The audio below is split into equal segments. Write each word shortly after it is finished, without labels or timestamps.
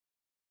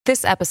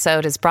This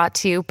episode is brought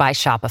to you by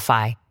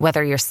Shopify.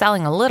 Whether you're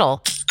selling a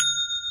little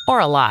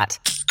or a lot,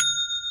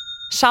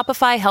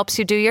 Shopify helps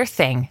you do your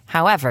thing,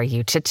 however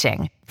you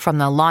cha-ching. From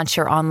the launch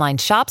your online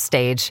shop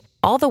stage,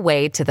 all the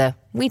way to the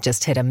we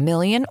just hit 1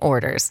 million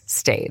orders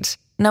stage.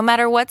 No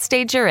matter what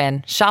stage you're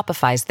in,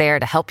 Shopify's there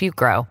to help you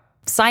grow.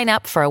 Sign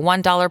up for a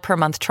 $1 per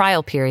month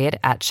trial period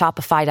at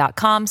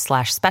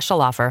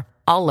shopify.com/special offer,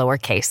 all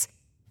lowercase.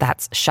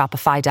 That's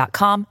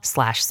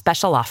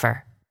shopify.com/special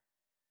offer.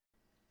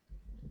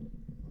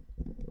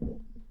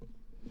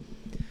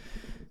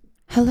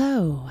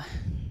 Hello,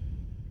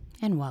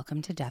 and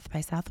welcome to Death by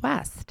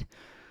Southwest.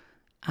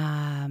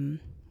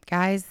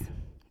 Guys,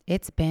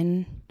 it's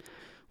been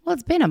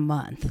a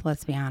month,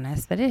 let's be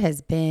honest, but it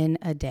has been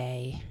a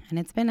day, and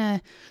it's been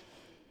a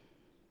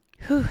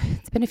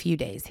few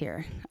days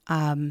here.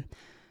 I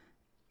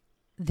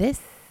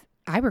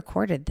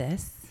recorded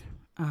this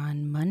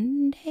on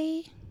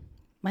Monday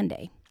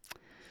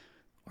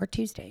or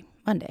Tuesday,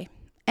 Monday.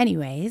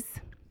 Anyways,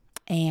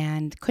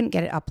 and couldn't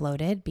get it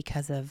uploaded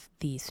because of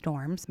the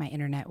storms. My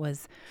internet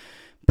was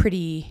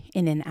pretty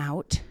in and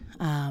out.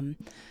 And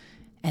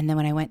then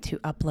when I went to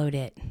upload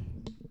it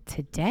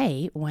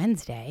today,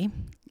 Wednesday,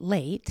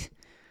 late,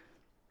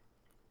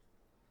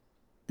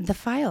 the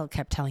file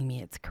kept telling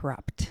me it's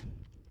corrupt.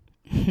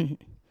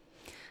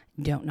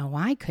 Don't know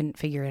why, couldn't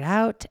figure it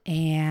out.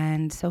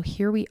 And so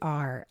here we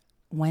are,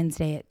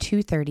 Wednesday at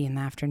 2:30 in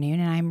the afternoon,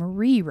 and I'm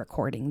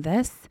re-recording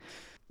this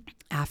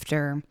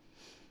after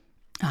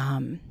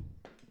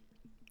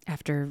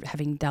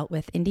having dealt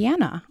with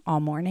Indiana all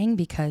morning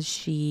because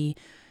she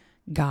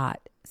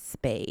got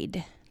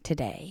spayed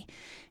today.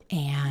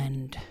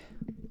 And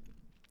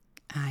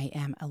I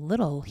am a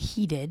little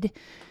heated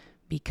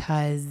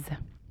because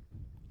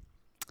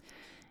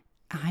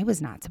I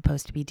was not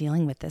supposed to be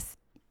dealing with this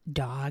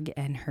dog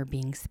and her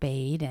being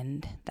spayed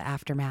and the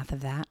aftermath of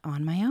that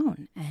on my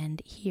own.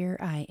 And here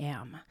I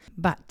am.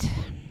 But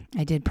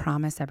I did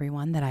promise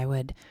everyone that I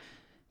would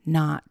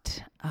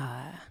not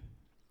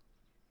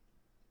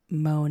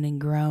moan and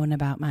groan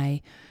about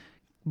my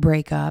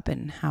breakup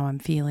and how I'm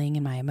feeling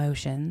and my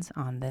emotions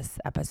on this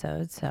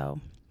episode. So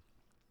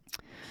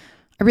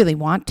I really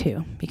want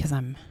to because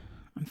I'm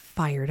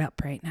fired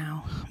up right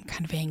now. I'm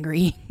kind of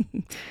angry.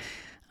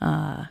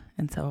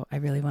 And so I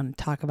really want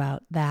to talk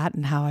about that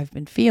and how I've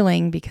been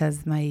feeling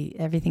because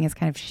everything has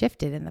kind of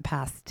shifted in the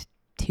past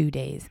 2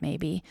 days,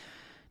 maybe.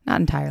 Not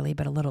entirely,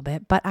 but a little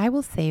bit. But I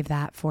will save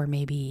that for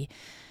maybe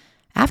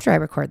after I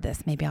record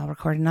this. Maybe I'll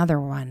record another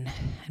one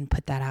and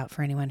put that out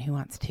for anyone who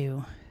wants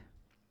to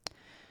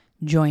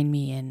join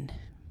me in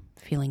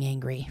feeling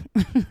angry.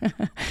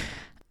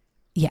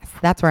 Yes,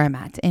 that's where I'm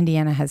at.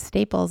 Indiana has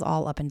staples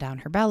all up and down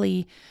her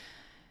belly.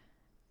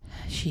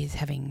 She's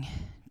having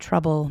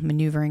trouble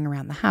maneuvering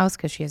around the house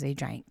because she has a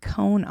giant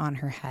cone on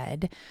her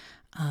head.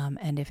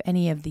 And if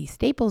any of the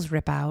staples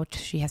rip out,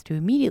 she has to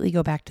immediately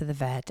go back to the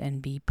vet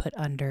and be put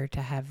under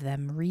to have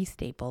them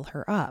re-staple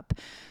her up.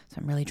 So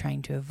I'm really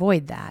trying to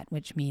avoid that,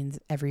 which means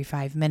every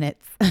 5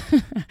 minutes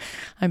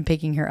I'm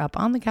picking her up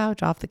on the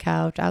couch, off the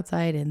couch,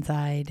 outside,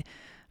 inside.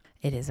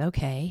 It is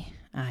okay.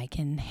 I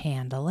can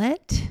handle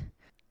it.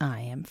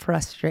 I am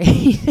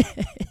frustrated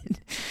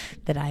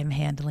that I'm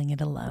handling it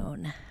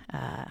alone.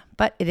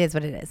 But it is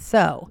what it is.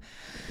 So,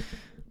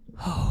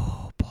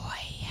 oh boy.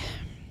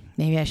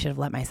 Maybe I should have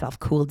let myself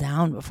cool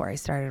down before I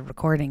started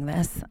recording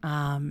this.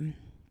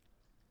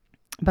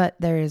 But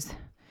there's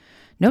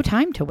no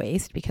time to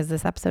waste because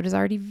this episode is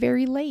already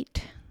very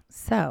late.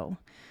 So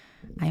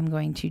I'm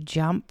going to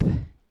jump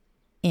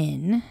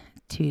in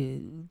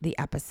to the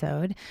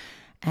episode.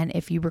 And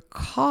if you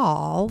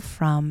recall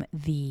from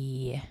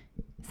the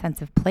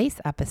Sense of Place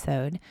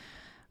episode,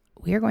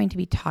 we are going to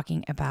be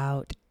talking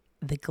about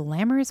the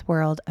glamorous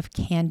world of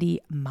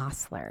Candy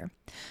Mossler,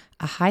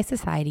 a high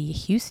society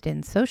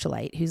Houston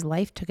socialite whose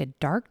life took a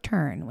dark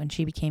turn when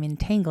she became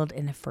entangled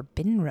in a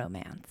forbidden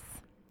romance.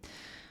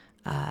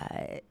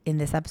 In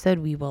this episode,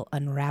 we will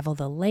unravel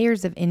the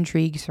layers of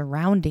intrigue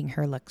surrounding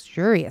her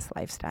luxurious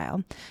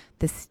lifestyle,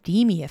 the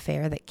steamy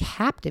affair that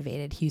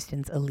captivated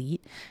Houston's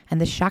elite, and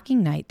the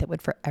shocking night that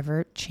would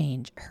forever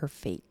change her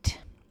fate.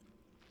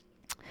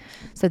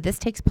 So this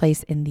takes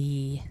place in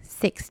the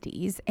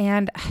 60s,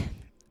 and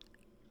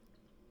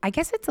I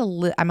guess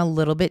I'm a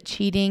little bit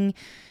cheating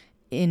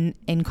in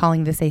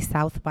calling this a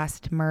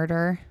Southwest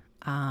murder,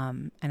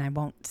 and I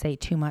won't say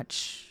too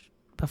much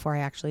before I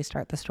actually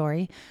start the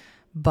story.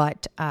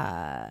 But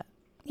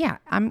yeah,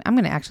 I'm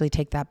going to actually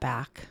take that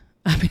back.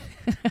 I'm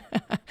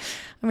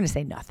going to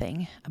say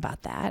nothing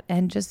about that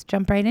and just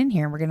jump right in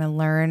here. We're going to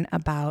learn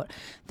about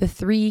the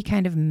three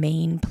kind of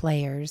main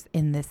players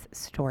in this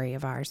story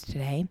of ours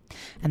today,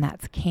 and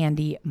that's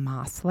Candy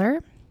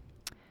Mossler,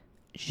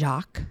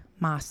 Jacques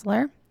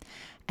Mossler,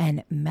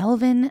 and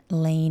Melvin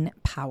Lane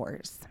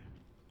Powers.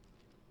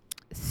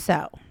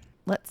 So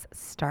let's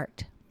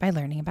start by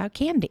learning about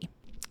Candy.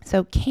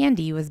 So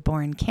Candy was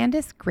born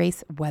Candace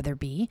Grace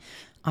Weatherby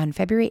on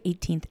February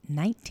 18th,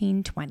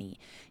 1920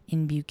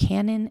 in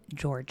Buchanan,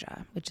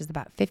 Georgia, which is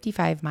about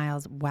 55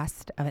 miles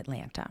west of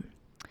Atlanta.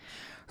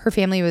 Her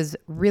family was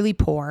really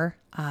poor.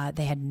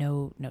 They had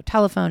no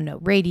telephone, no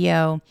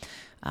radio.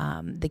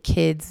 The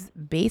kids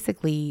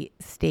basically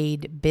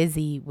stayed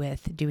busy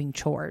with doing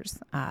chores.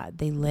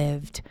 They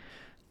lived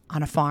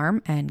on a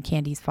farm, and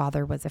Candy's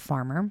father was a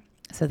farmer.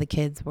 So the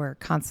kids were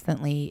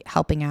constantly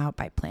helping out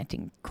by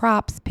planting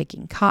crops,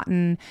 picking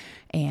cotton,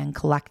 and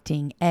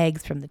collecting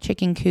eggs from the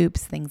chicken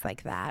coops, things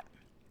like that.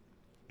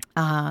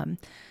 A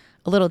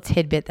little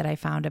tidbit that I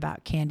found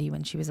about Candy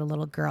when she was a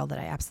little girl that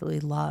I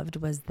absolutely loved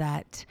was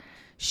that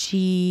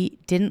she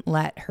didn't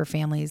let her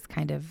family's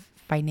kind of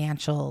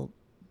financial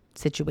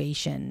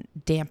situation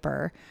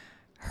damper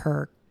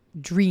her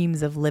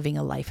dreams of living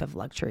a life of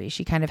luxury.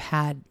 She kind of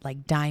had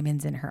like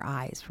diamonds in her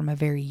eyes from a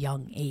very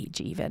young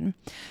age even.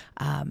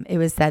 It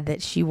was said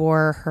that she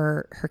wore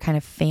her kind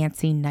of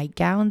fancy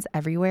nightgowns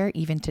everywhere,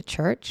 even to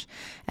church.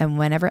 And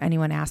whenever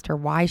anyone asked her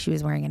why she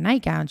was wearing a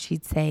nightgown,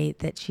 she'd say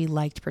that she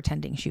liked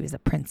pretending she was a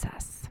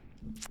princess,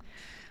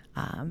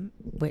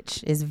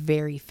 which is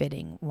very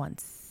fitting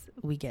once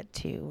we get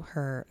to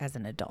her as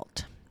an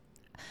adult.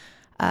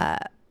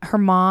 Her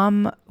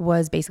mom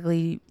was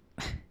basically,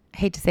 I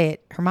hate to say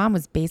it, her mom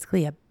was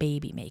basically a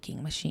baby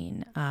making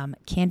machine.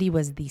 Candy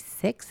was the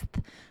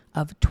 6th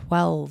of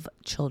 12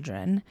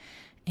 children.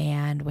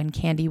 And when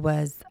Candy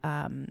was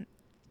a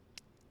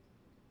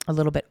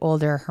little bit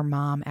older, her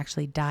mom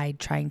actually died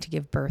trying to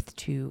give birth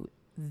to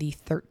the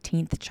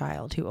 13th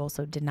child, who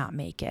also did not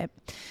make it.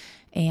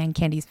 And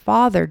Candy's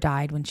father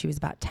died when she was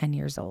about 10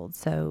 years old.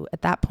 So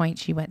at that point,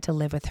 she went to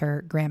live with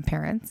her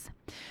grandparents.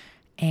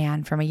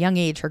 And from a young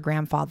age, her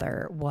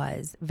grandfather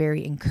was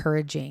very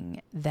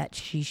encouraging that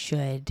she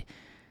should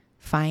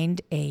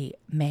find a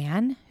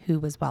man who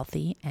was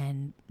wealthy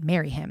and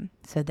marry him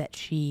so that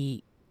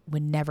she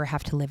would never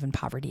have to live in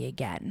poverty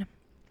again.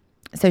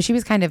 So she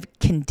was kind of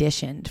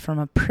conditioned from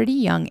a pretty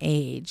young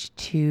age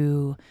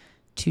to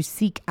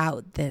seek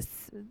out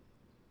this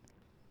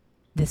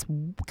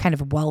kind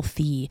of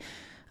wealthy,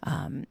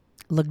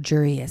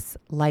 luxurious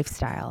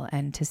lifestyle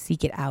and to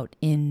seek it out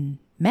in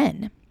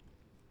men.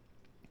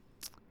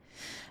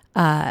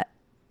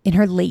 In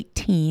her late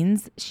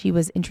teens, she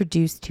was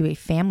introduced to a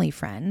family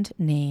friend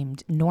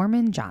named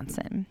Norman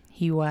Johnson.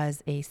 He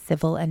was a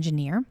civil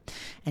engineer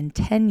and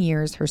 10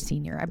 years her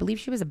senior. I believe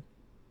she was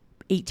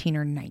 18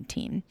 or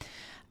 19.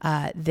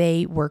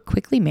 They were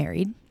quickly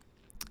married,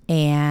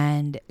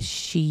 and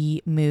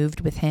she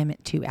moved with him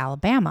to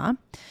Alabama,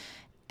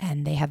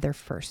 and they had their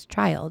first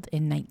child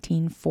in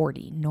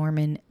 1940,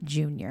 Norman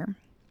Jr.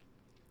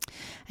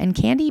 And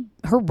Candy,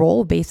 her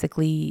role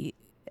basically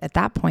at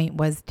that point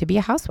was to be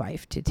a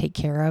housewife, to take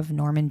care of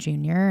Norman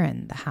Jr.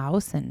 and the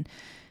house and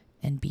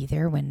be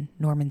there when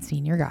Norman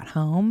Sr. got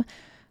home.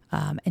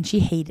 And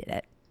she hated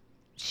it.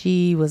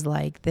 She was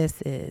like,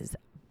 this is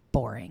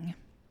boring.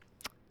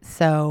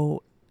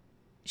 So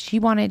she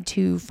wanted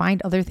to find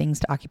other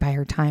things to occupy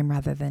her time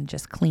rather than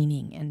just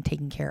cleaning and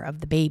taking care of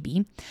the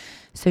baby.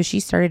 So she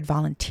started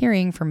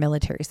volunteering for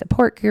military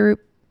support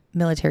groups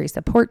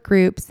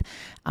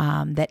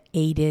that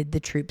aided the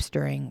troops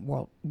during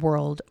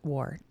World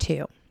War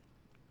II.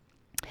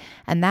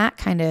 And that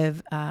kind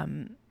of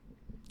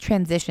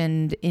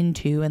transitioned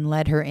into and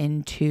led her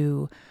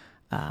into,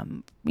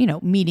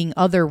 meeting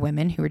other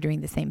women who were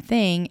doing the same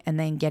thing and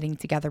then getting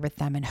together with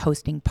them and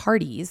hosting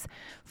parties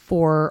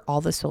for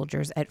all the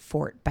soldiers at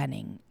Fort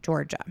Benning,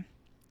 Georgia.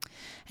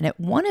 And at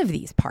one of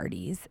these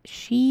parties,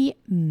 she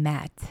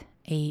met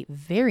a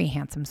very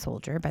handsome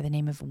soldier by the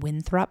name of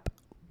Winthrop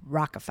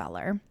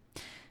Rockefeller.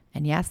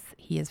 And yes,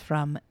 he is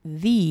from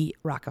the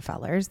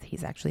Rockefellers.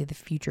 He's actually the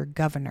future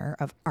governor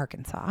of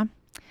Arkansas.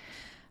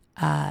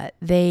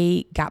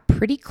 They got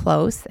pretty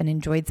close and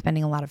enjoyed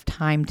spending a lot of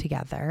time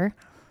together.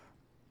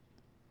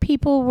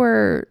 People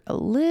were a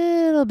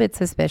little bit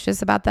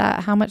suspicious about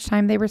that, how much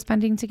time they were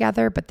spending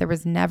together, but there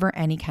was never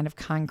any kind of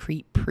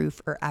concrete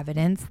proof or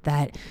evidence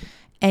that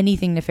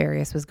anything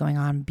nefarious was going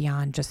on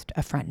beyond just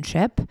a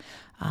friendship.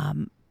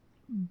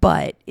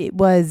 But it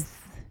was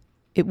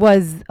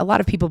a lot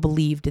of people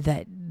believed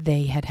that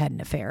they had an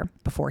affair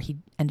before he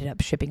ended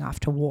up shipping off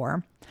to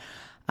war.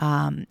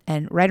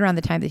 And right around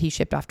the time that he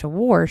shipped off to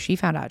war, she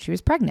found out she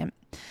was pregnant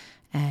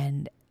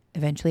and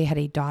eventually had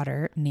a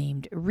daughter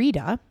named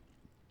Rita.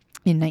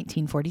 In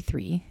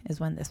 1943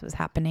 is when this was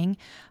happening.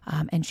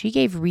 And she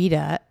gave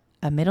Rita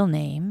a middle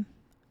name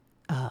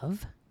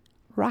of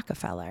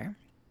Rockefeller.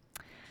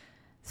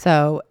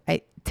 So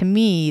to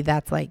me,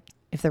 that's like,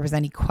 if there was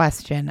any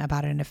question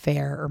about an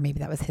affair or maybe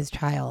that was his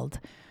child,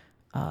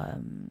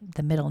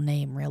 the middle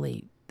name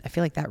really, I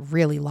feel like that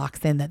really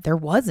locks in that there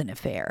was an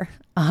affair.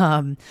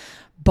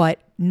 But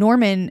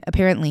Norman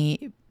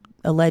apparently,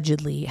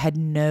 allegedly, had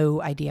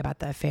no idea about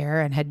the affair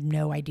and had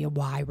no idea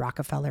why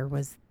Rockefeller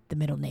was the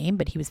middle name,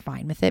 but he was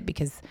fine with it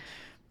because,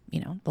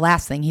 the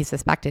last thing he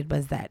suspected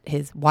was that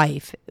his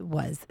wife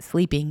was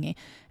sleeping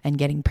and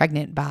getting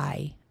pregnant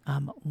by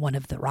one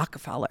of the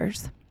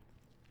Rockefellers.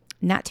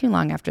 Not too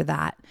long after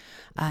that,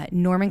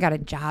 Norman got a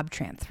job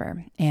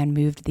transfer and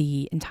moved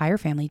the entire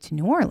family to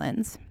New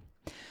Orleans.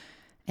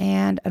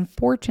 And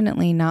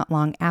unfortunately, not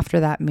long after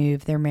that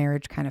move, their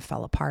marriage kind of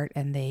fell apart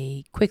and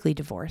they quickly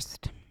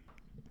divorced.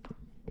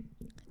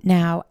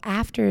 Now,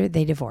 after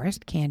they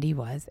divorced, Candy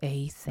was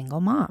a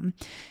single mom,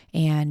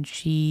 and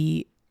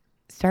she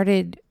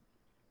started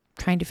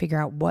trying to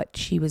figure out what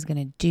she was going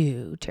to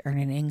do to earn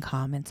an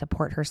income and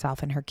support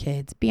herself and her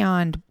kids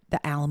beyond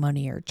the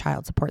alimony or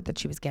child support that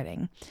she was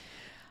getting.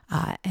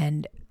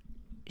 And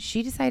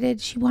she decided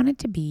she wanted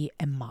to be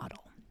a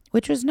model,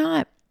 which was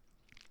not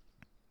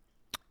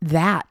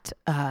that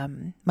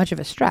much of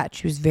a stretch.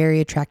 She was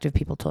very attractive.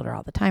 People told her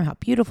all the time how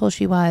beautiful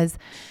she was.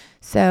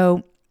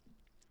 So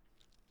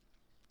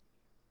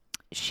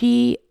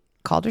she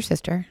called her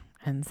sister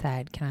and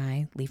said, "Can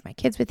I leave my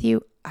kids with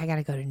you? I got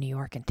to go to New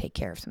York and take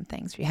care of some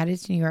things." She headed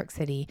to New York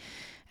City,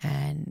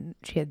 and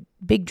she had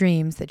big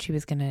dreams that she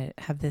was going to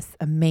have this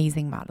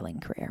amazing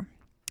modeling career.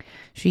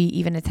 She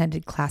even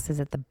attended classes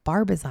at the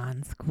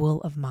Barbizon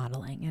School of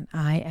Modeling. And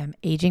I am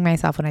aging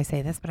myself when I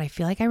say this, but I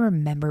feel like I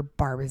remember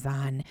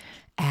Barbizon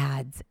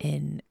ads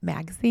in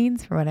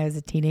magazines from when I was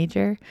a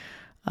teenager.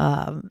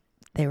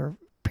 They were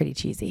pretty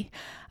cheesy.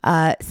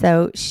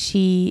 So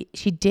she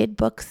did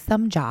book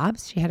some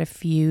jobs. She had a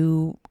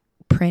few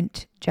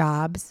print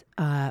jobs,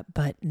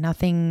 but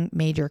nothing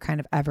major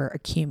kind of ever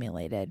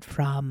accumulated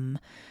from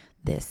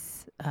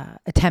this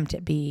attempt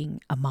at being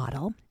a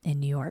model in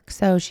New York.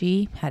 So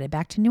she headed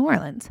back to New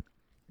Orleans.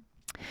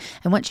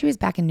 And once she was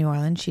back in New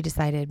Orleans, she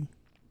decided,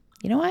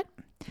 you know what?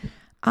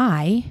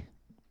 I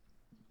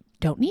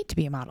don't need to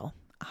be a model.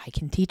 I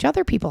can teach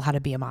other people how to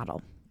be a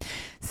model.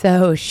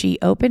 So she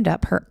opened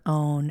up her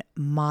own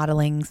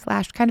modeling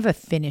 / kind of a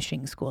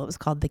finishing school. It was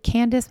called the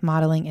Candace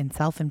Modeling and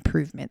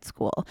Self-Improvement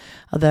School.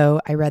 Although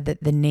I read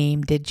that the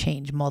name did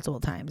change multiple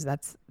times.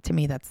 To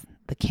me, that's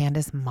the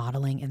Candace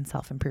Modeling and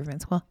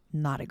Self-Improvement School.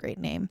 Not a great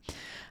name.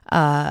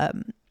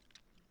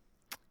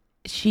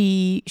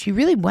 She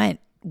really went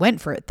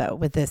for it though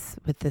with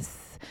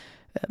this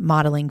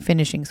modeling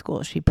finishing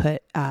school. She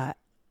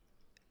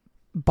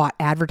bought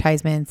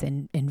advertisements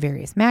in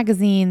various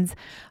magazines.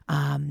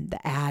 The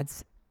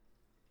ads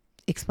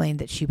explained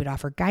that she would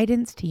offer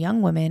guidance to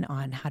young women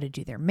on how to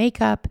do their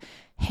makeup,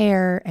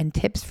 hair, and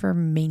tips for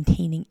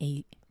maintaining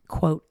a,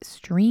 quote,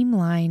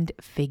 streamlined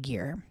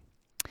figure.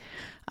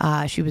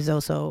 She was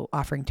also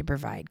offering to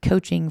provide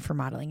coaching for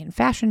modeling and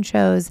fashion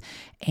shows,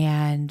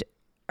 and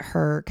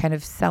her kind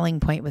of selling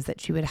point was that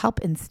she would help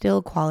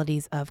instill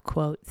qualities of,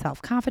 quote,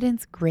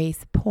 self-confidence,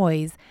 grace,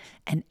 poise,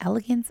 and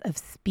elegance of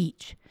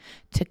speech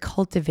to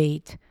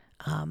cultivate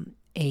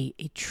a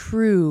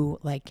true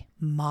like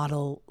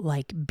model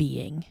like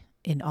being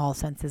in all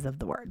senses of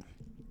the word.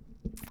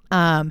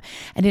 And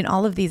in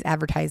all of these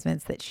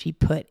advertisements that she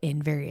put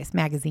in various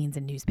magazines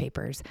and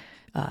newspapers,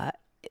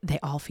 they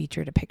all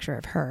featured a picture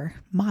of her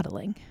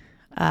modeling.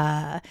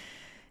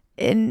 And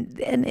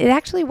it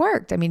actually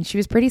worked. I mean, she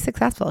was pretty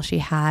successful. She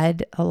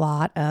had a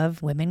lot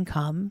of women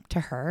come to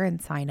her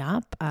and sign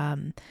up.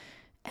 And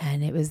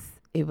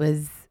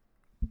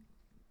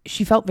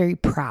she felt very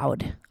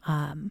proud.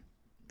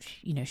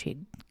 She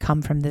had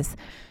come from this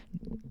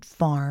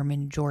farm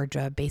in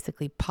Georgia,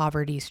 basically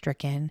poverty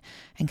stricken,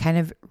 and kind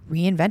of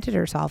reinvented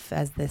herself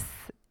as this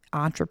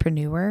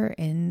entrepreneur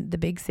in the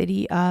big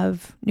city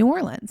of New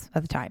Orleans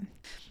at the time.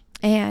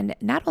 And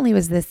not only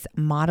was this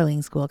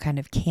modeling school kind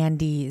of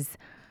Candy's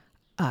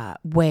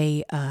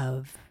way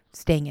of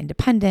staying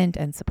independent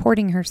and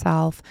supporting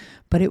herself,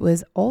 but it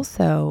was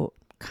also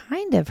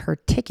kind of her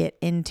ticket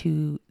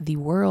into the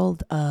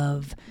world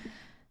of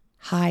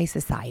high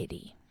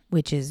society,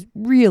 which is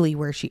really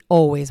where she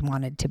always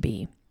wanted to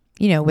be.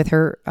 You know, with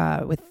her,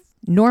 with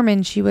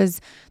Norman,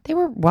 they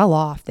were well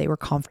off, they were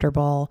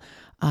comfortable.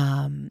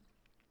 And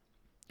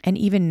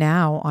even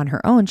now on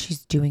her own,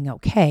 she's doing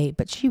okay,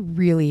 but she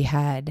really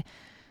had,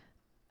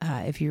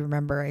 if you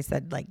remember, I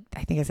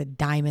think I said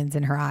diamonds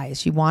in her eyes.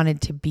 She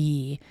wanted to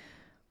be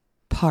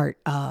part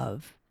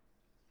of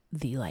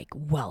the like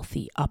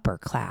wealthy upper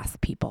class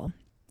people,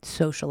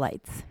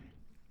 socialites.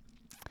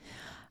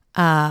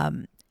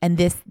 And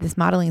this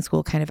modeling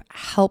school kind of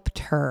helped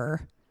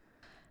her.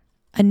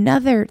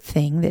 Another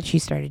thing that she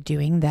started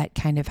doing that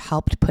kind of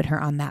helped put her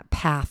on that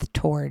path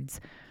towards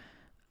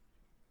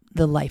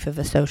the life of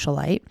a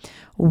socialite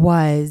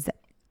was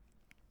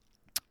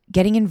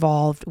getting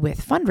involved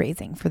with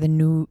fundraising for the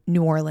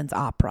New Orleans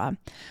Opera.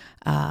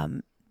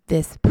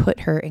 This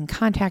put her in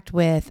contact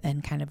with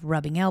and kind of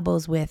rubbing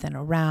elbows with and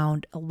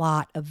around a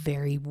lot of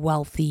very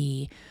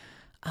wealthy,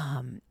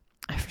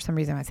 for some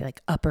reason I say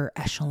like upper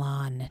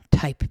echelon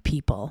type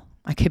people.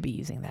 I could be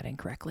using that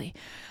incorrectly.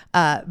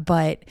 And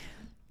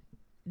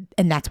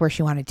that's where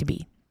she wanted to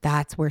be.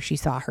 That's where she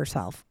saw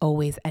herself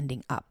always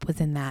ending up,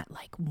 was in that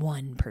like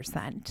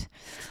 1%.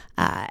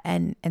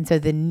 And so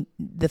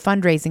the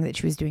fundraising that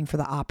she was doing for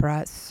the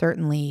opera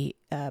certainly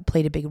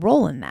played a big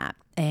role in that.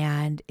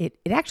 And it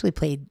actually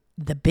played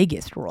the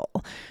biggest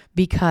role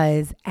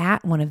because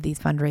at one of these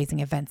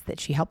fundraising events that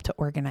she helped to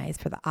organize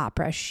for the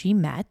opera, she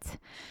met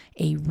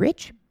a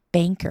rich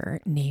banker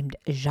named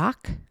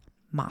Jacques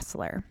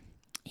Mossler.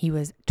 He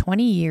was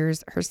 20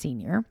 years her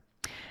senior.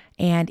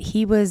 And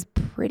he was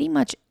pretty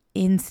much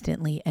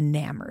instantly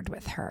enamored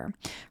with her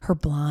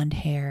blonde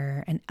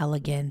hair and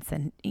elegance.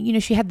 And,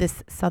 she had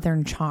this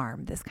Southern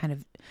charm, this kind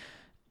of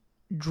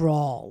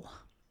drawl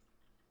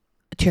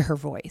to her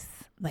voice,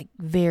 like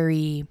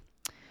very,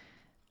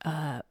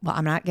 well,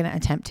 I'm not going to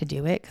attempt to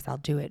do it because I'll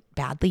do it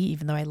badly,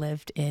 even though I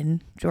lived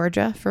in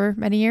Georgia for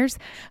many years.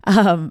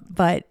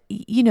 But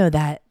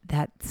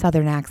that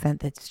Southern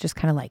accent that's just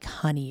kind of like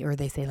honey, or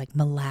they say like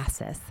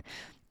molasses.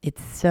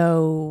 It's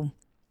so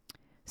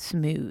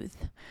smooth.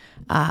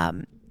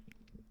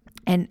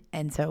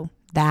 And so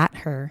that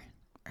her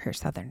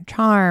Southern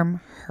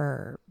charm,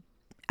 her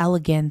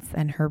elegance,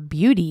 and her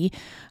beauty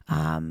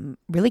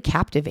really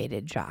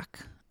captivated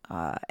Jacques.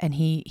 And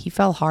he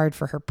fell hard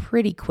for her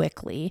pretty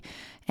quickly.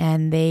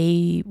 And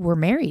they were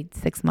married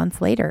 6 months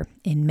later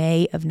in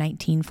May of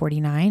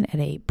 1949 at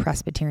a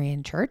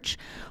Presbyterian church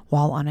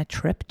while on a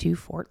trip to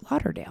Fort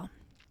Lauderdale.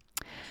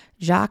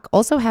 Jacques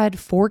also had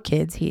 4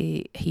 kids.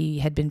 He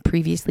had been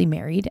previously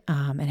married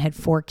and had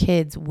 4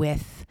 kids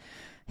with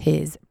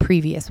his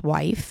previous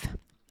wife,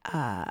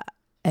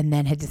 and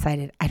then had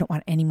decided, I don't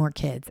want any more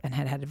kids, and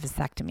had had a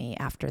vasectomy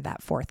after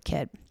that 4th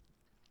kid.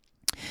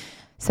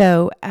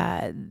 So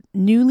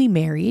newly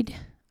married,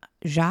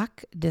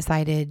 Jacques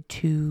decided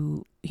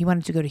he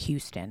wanted to go to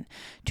Houston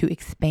to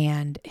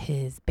expand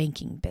his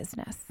banking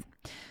business.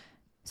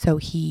 So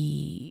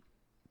he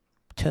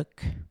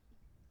took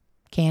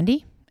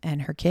Candy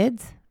and her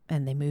kids,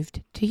 and they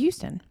moved to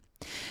Houston.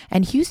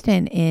 And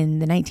Houston in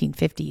the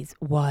 1950s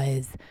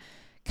was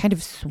kind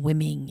of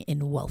swimming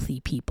in wealthy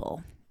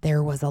people.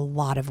 There was a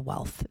lot of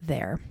wealth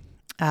there.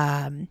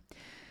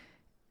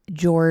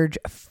 George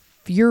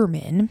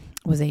Fuhrman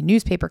was a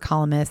newspaper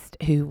columnist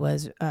who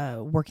was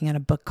working on a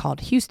book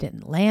called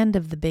Houston, Land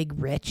of the Big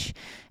Rich.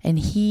 And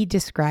he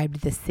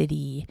described the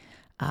city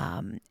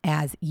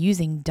as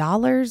using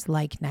dollars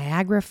like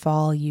Niagara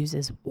Falls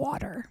uses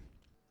water.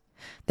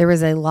 There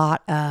was a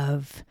lot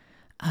of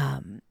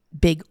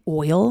big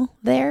oil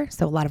there.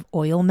 So a lot of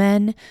oil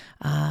men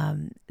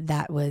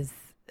that was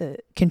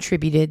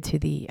contributed to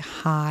the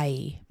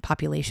high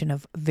population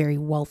of very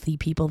wealthy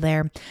people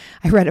there.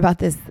 I read about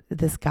this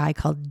guy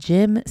called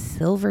Jim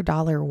Silver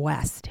Dollar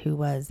West, who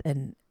was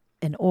an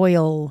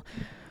oil,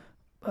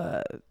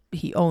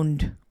 he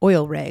owned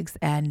oil rigs,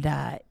 and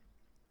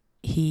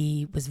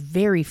he was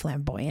very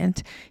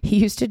flamboyant. He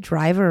used to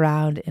drive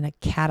around in a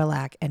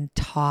Cadillac and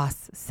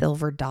toss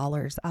silver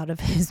dollars out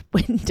of his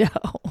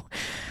window.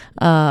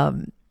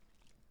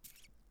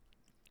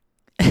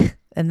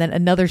 And then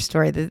another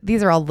story,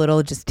 these are all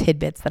little just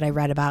tidbits that I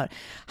read about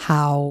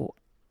how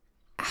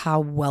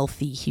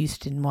wealthy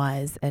Houston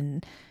was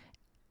and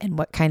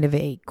what kind of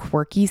a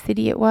quirky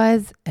city it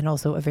was, and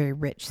also a very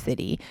rich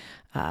city.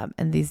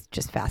 And these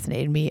just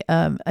fascinated me.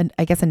 And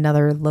I guess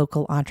another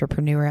local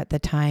entrepreneur at the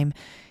time,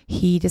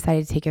 he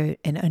decided to take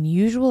an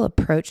unusual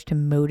approach to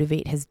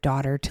motivate his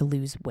daughter to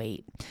lose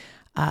weight.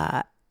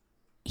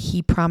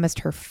 He promised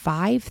her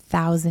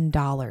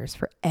 $5,000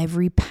 for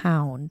every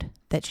pound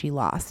that she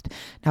lost.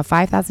 Now,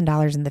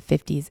 $5,000 in the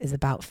 50s is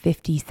about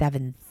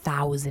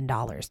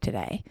 $57,000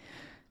 today.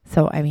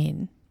 So, I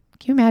mean,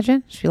 can you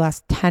imagine? She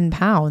lost 10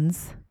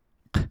 pounds.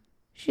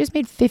 She just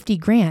made 50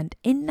 grand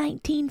in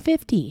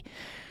 1950.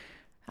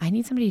 I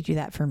need somebody to do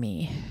that for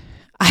me.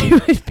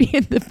 I would be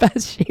in the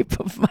best shape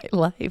of my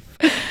life.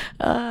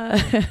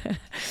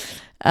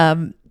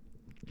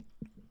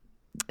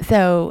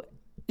 So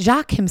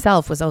Jacques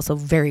himself was also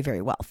very,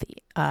 very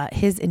wealthy.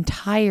 His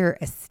entire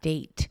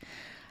estate,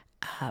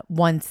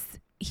 once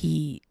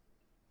he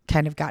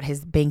kind of got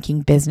his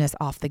banking business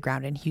off the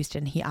ground in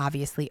Houston, he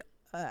obviously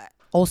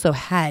also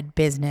had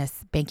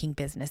banking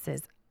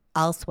businesses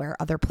elsewhere,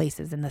 other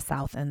places in the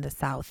South and the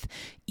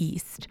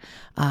Southeast.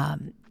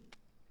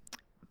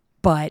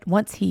 But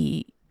once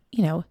he,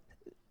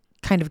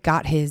 kind of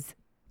got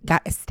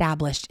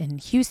established in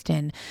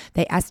Houston,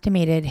 they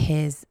estimated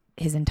his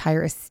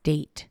entire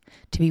estate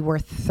to be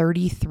worth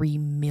 $33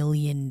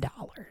 million.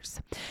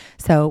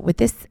 So with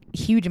this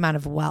huge amount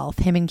of wealth,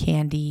 him and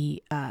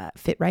Candy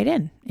fit right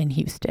in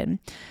Houston.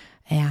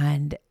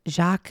 And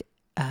Jacques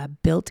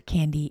built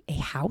Candy a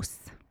house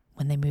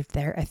when they moved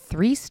there, a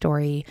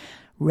 3-story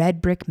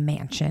red brick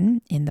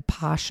mansion in the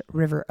posh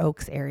River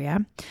Oaks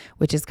area,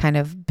 which has kind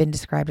of been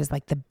described as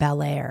like the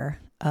Bel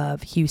Air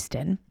of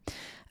Houston.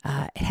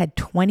 It had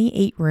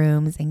 28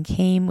 rooms and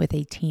came with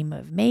a team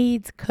of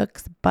maids,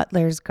 cooks,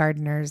 butlers,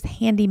 gardeners,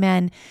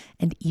 handymen,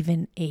 and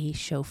even a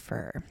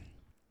chauffeur.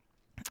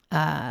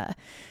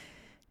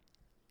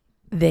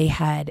 They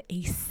had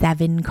a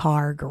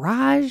 7-car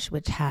garage,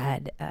 which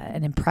had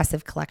an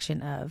impressive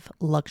collection of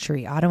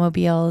luxury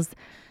automobiles.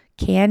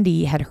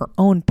 Candy had her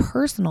own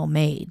personal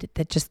maid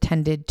that just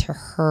tended to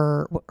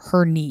her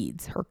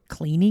needs, her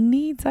cleaning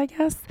needs, I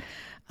guess.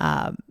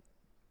 And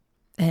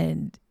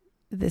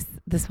this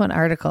one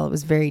article, it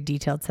was very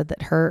detailed, said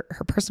that her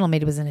personal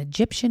maid was an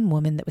Egyptian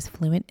woman that was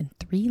fluent in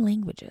 3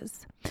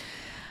 languages.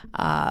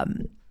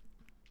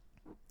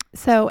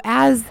 So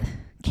as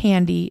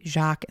Candy,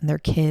 Jacques, and their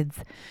kids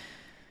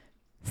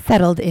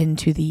settled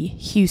into the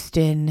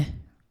Houston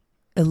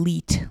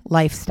elite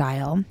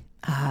lifestyle,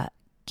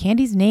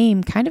 Candy's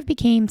name kind of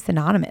became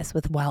synonymous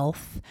with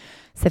wealth,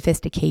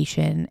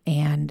 sophistication,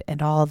 and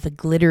all the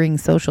glittering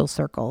social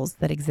circles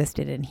that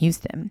existed in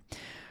Houston.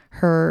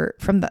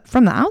 From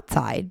the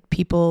outside,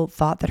 people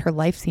thought that her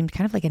life seemed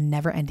kind of like a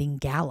never-ending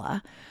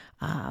gala.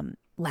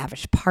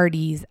 Lavish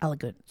parties,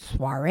 elegant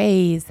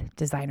soirees,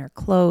 designer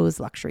clothes,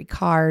 luxury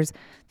cars,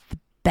 the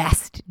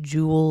best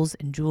jewels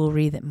and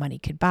jewelry that money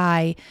could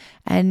buy,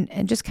 and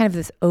just kind of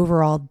this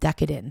overall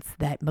decadence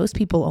that most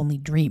people only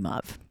dream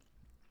of.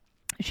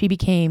 She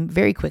became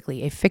very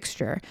quickly a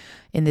fixture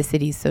in the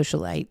city's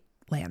socialite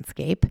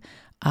landscape.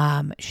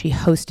 She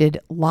hosted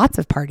lots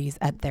of parties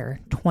at their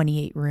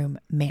 28-room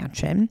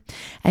mansion,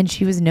 and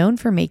she was known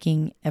for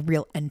making a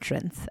real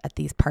entrance at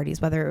these parties,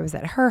 whether it was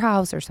at her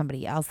house or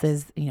somebody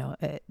else's.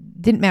 It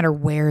didn't matter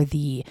where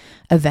the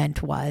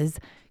event was.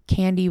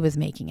 Candy was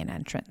making an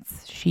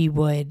entrance. She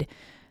would,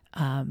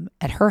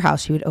 at her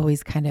house, she would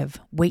always kind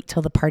of wait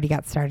till the party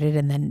got started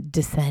and then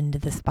descend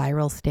the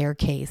spiral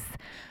staircase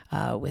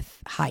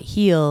with high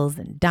heels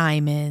and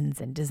diamonds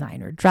and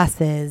designer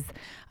dresses.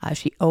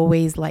 She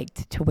always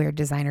liked to wear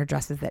designer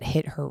dresses that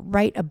hit her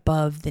right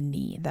above the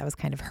knee. That was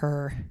kind of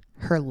her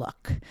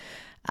look.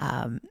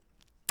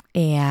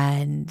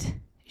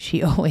 And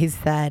she always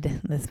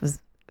said, this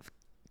was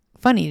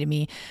funny to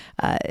me,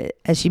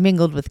 as she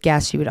mingled with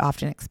guests, she would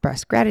often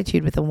express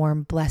gratitude with a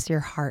warm "bless your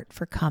heart"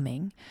 for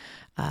coming,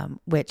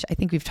 which I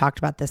think we've talked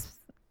about this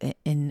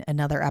in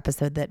another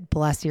episode, that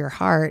bless your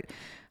heart,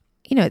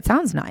 it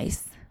sounds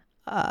nice.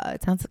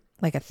 It sounds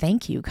like a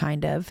thank you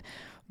kind of.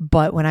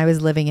 But when I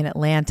was living in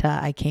Atlanta,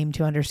 I came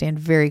to understand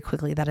very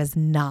quickly that is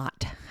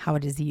not how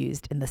it is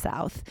used in the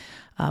South.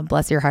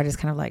 Bless your heart is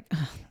kind of like,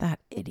 that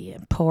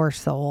idiot, poor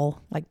soul,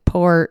 like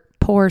poor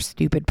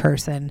stupid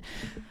person.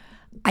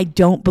 I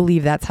don't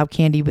believe that's how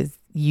Candy was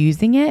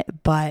using it,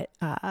 but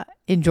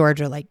in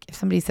Georgia, like if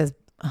somebody says,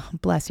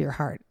 bless your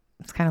heart,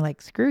 it's kind of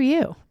like, screw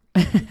you.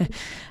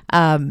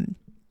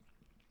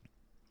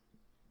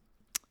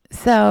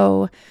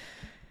 So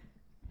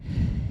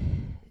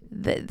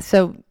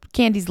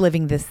Candy's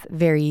living this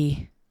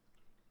very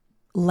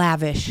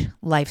lavish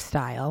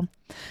lifestyle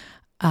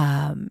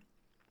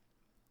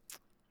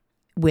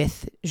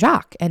with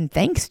Jacques, and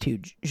thanks to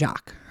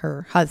Jacques,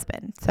 her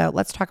husband. So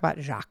let's talk about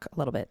Jacques a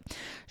little bit.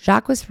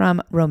 Jacques was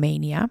from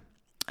Romania,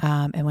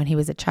 and when he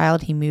was a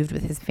child, he moved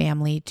with his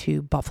family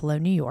to Buffalo,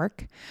 New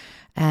York,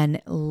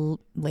 and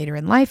later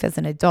in life, as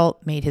an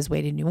adult, made his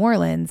way to New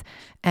Orleans,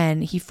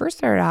 and he first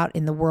started out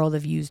in the world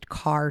of used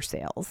car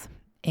sales,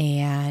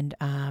 and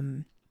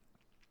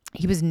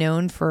he was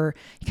known for,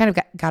 he kind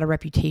of got a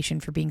reputation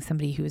for being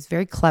somebody who was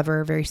very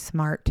clever, very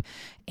smart,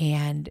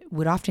 and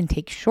would often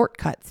take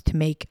shortcuts to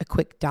make a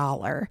quick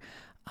dollar.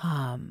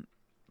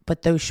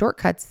 But those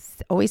shortcuts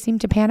always seemed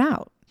to pan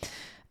out.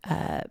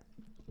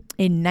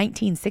 In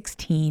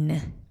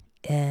 1916,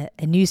 a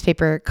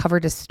newspaper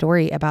covered a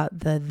story about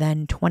the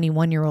then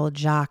 21-year-old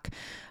Jacques.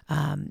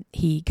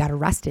 He got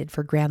arrested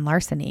for grand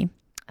larceny.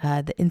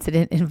 The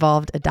incident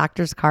involved a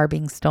doctor's car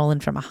being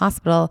stolen from a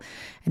hospital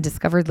and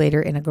discovered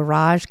later in a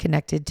garage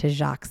connected to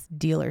Jacques'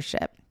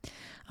 dealership.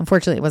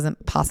 Unfortunately, it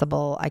wasn't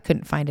possible. I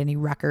couldn't find any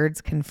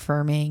records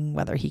confirming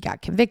whether he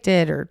got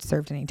convicted or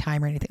served any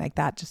time or anything like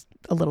that. Just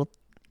a little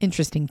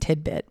interesting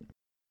tidbit.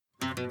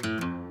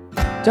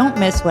 Don't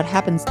miss what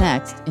happens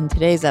next in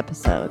today's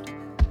episode.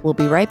 We'll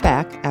be right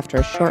back after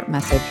a short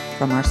message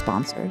from our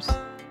sponsors.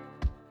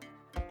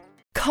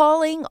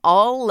 Calling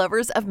all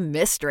lovers of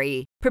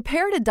mystery.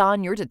 Prepare to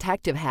don your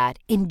detective hat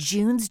in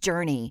June's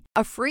Journey,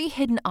 a free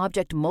hidden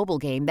object mobile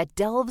game that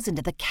delves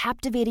into the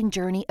captivating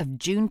journey of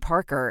June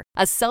Parker,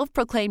 a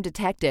self-proclaimed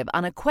detective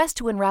on a quest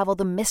to unravel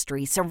the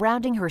mystery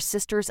surrounding her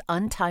sister's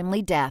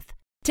untimely death.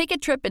 Take a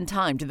trip in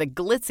time to the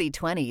glitzy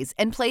 20s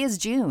and play as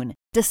June,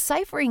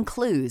 deciphering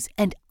clues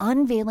and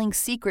unveiling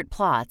secret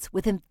plots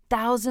within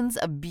thousands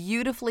of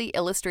beautifully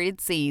illustrated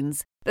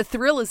scenes. The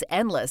thrill is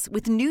endless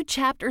with new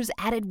chapters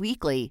added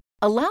weekly,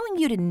 allowing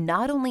you to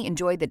not only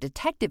enjoy the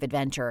detective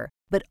adventure,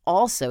 but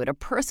also to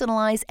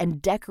personalize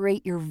and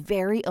decorate your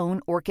very own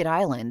Orchid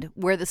Island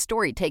where the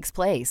story takes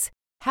place.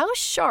 How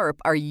sharp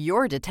are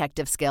your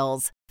detective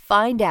skills?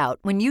 Find out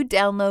when you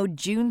download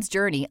June's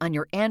Journey on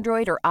your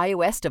Android or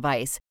iOS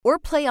device or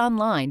play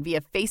online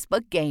via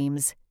Facebook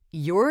Games.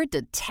 Your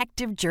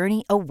detective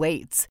journey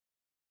awaits.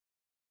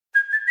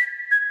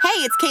 Hey,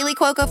 it's Kaylee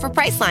Cuoco for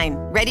Priceline.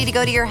 Ready to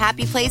go to your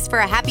happy place for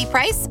a happy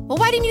price? Well,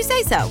 why didn't you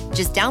say so?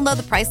 Just download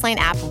the Priceline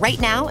app right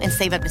now and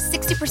save up to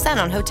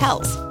 60% on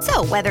hotels.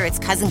 So whether it's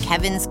Cousin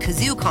Kevin's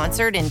Kazoo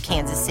Concert in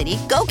Kansas City,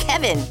 go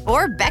Kevin,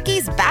 or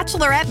Becky's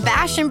Bachelorette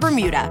Bash in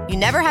Bermuda, you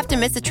never have to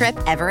miss a trip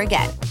ever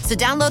again. So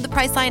download the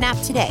Priceline app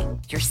today.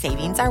 Your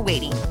savings are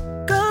waiting.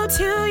 Go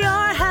to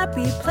your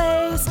happy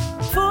place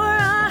for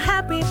a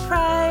happy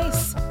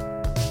price.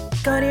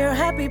 Go to your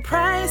happy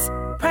price,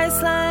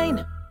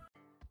 Priceline.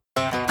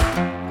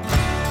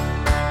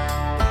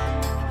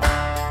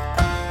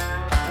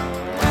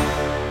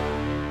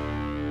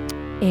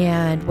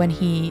 And when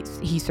he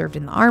served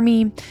in the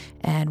army,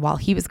 and while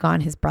he was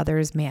gone, his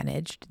brothers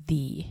managed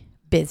the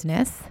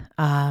business.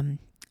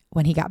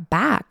 When he got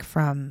back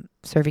from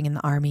serving in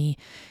the Army,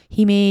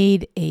 he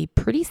made a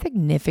pretty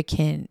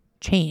significant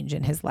change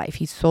in his life.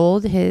 He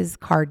sold his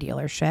car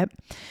dealership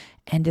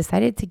and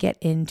decided to get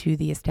into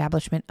the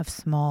establishment of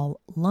small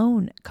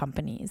loan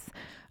companies,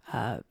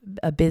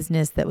 a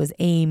business that was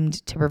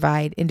aimed to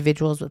provide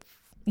individuals with,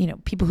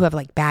 people who have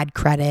like bad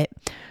credit,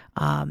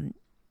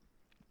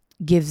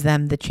 gives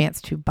them the chance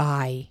to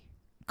buy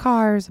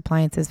cars,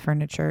 appliances,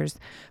 furnitures,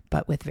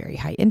 but with very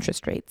high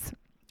interest rates.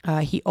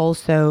 He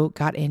also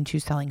got into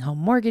selling home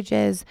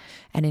mortgages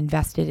and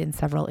invested in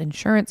several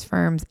insurance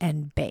firms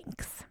and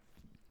banks.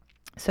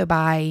 So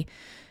by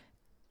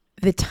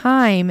the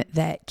time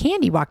that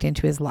Candy walked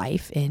into his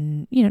life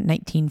in,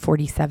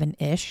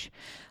 1947-ish,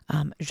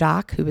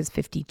 Jacques, who was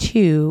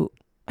 52,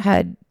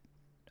 had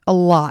a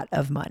lot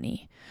of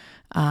money.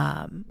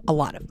 And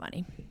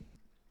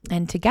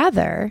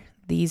together,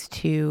 these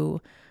two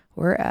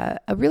were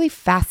a really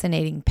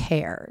fascinating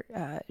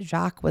pair.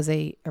 Jacques was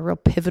a real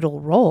pivotal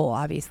role,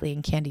 obviously,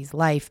 in Candy's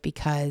life,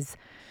 because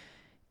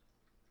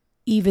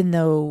even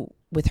though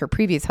with her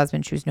previous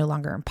husband, she was no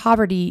longer in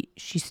poverty,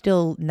 she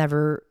still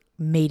never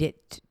made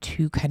it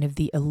to kind of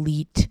the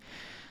elite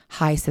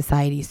high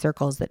society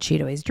circles that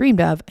she'd always dreamed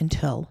of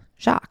until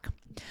Jacques.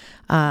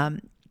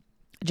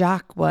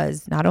 Jacques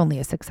was not only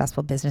a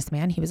successful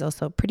businessman, he was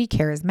also pretty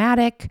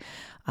charismatic.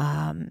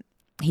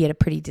 He had a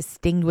pretty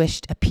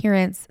distinguished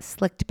appearance,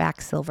 slicked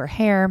back silver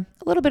hair,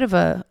 a little bit of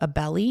a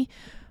belly,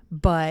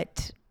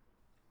 but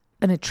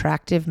an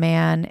attractive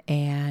man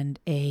and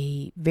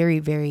a very,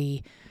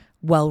 very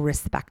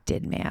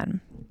well-respected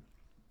man.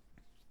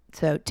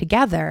 So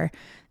together,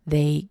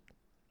 they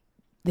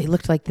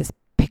looked like this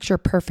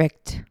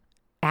picture-perfect,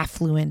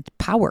 affluent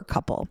power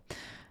couple.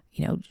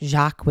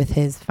 Jacques with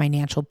his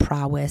financial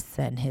prowess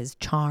and his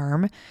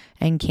charm,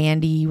 and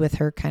Candy with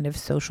her kind of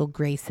social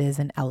graces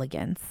and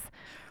elegance.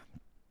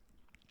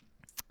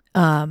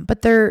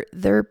 But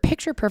their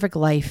picture-perfect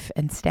life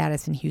and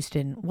status in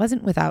Houston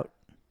wasn't without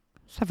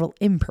several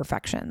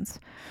imperfections.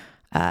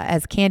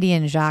 As Candy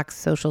and Jacques'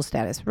 social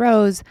status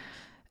rose,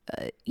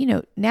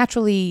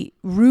 naturally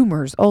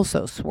rumors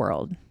also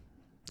swirled.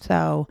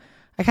 So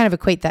I kind of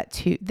equate that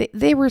to,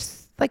 they were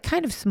like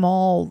kind of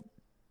small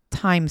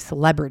time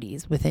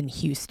celebrities within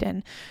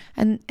Houston.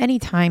 And any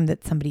time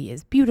that somebody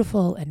is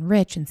beautiful and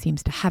rich and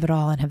seems to have it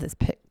all and have this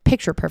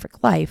picture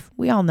perfect life,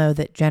 we all know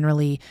that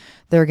generally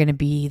they're going to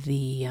be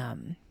the,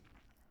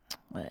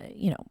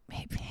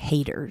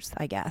 haters,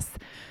 I guess.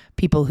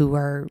 People who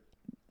are,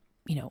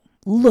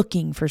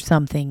 looking for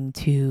something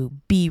to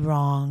be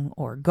wrong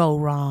or go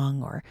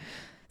wrong or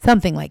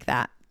something like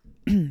that.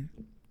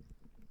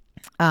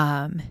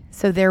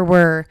 So there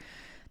were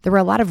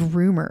a lot of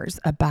rumors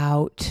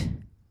about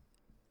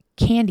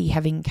Candy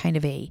having kind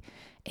of a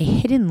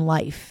hidden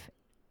life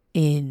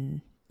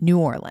in New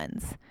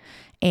Orleans.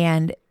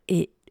 And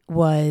it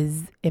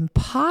was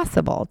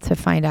impossible to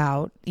find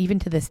out, even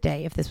to this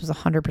day, if this was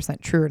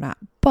 100% true or not.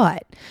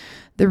 But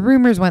the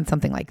rumors went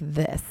something like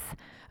this.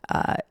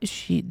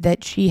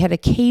 She had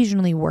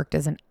occasionally worked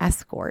as an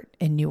escort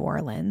in New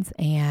Orleans,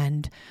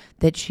 and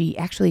that she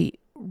actually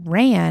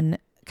ran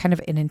kind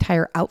of an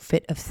entire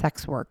outfit of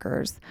sex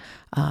workers.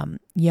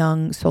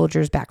 Young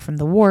soldiers back from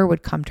the war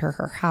would come to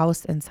her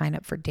house and sign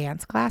up for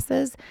dance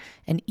classes,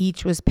 and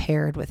each was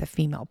paired with a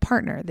female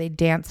partner. They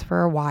danced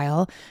for a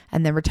while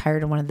and then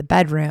retired in one of the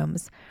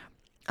bedrooms,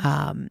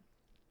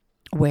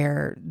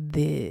 where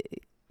the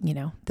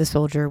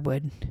soldier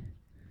would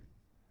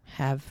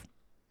have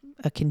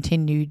a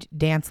continued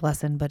dance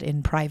lesson, but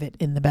in private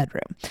in the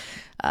bedroom.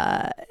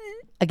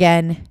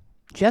 Again,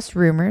 just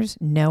rumors,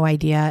 no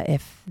idea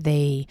if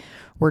they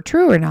were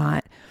true or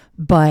not,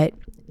 but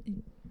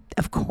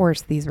of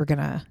course these were going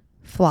to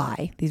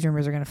fly. These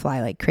rumors are going to fly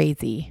like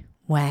crazy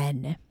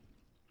when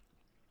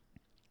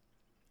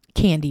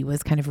Candy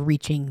was kind of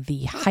reaching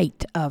the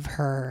height of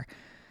her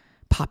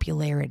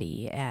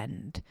popularity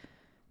and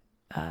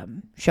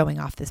showing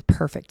off this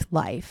perfect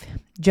life.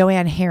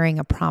 Joanne Herring,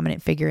 a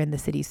prominent figure in the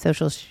city's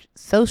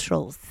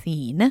social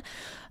scene,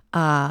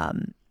 caught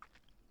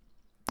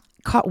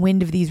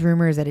wind of these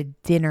rumors at a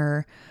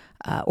dinner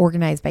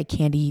organized by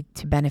Candy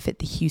to benefit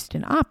the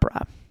Houston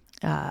Opera.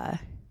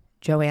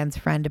 Joanne's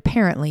friend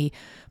apparently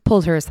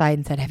pulled her aside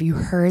and said, "Have you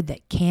heard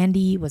that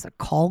Candy was a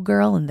call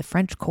girl in the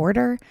French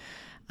Quarter?"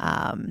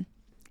 And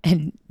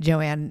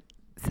Joanne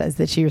says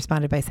that she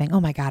responded by saying, "Oh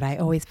my God, I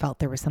always felt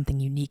there was something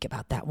unique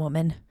about that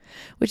woman,"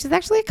 which is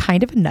actually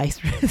kind of a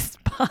nice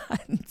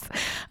response.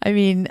 I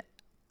mean,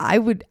 I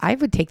would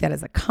take that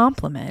as a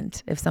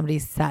compliment if somebody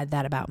said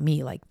that about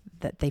me, like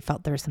that they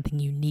felt there was something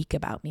unique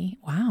about me.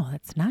 Wow,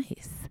 that's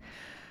nice.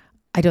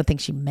 I don't think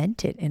she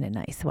meant it in a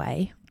nice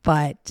way,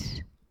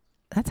 but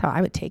that's how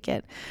I would take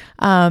it.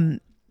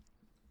 But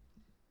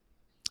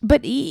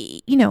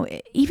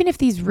even if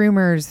these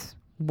rumors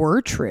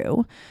were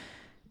true,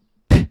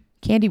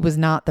 Candy was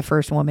not the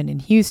first woman in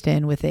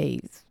Houston with a,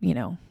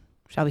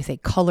 shall we say,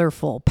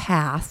 colorful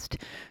past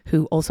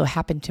who also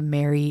happened to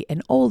marry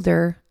an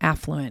older,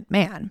 affluent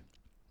man.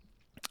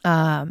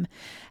 And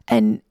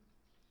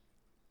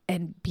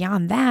And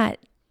beyond that,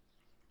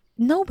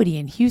 nobody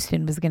in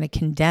Houston was going to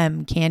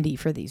condemn Candy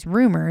for these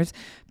rumors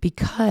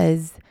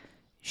because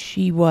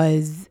she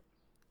was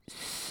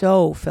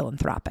so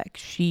philanthropic.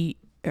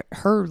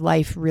 Her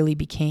life really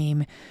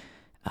became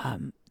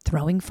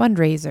throwing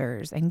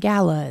fundraisers and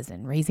galas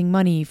and raising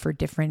money for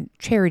different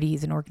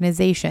charities and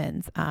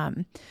organizations.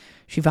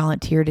 She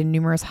volunteered in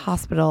numerous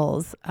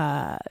hospitals.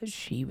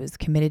 She was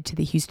committed to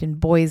the Houston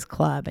Boys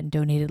Club and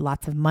donated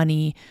lots of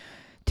money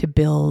to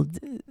build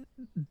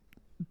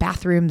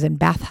bathrooms and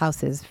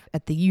bathhouses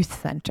at the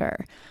youth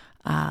center.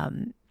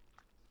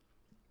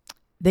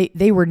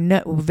 They were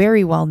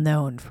very well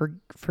known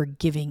for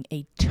giving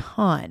a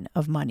ton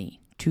of money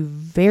to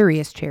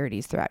various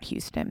charities throughout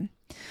Houston.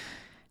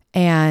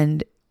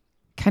 And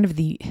kind of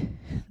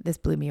this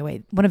blew me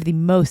away. One of the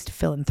most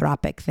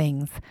philanthropic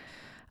things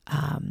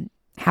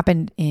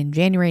happened in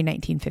January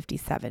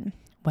 1957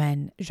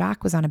 when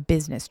Jacques was on a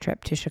business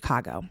trip to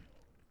Chicago.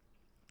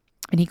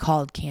 And he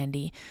called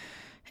Candy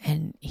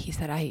and he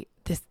said,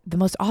 the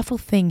most awful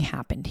thing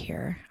happened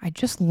here. I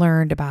just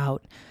learned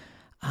about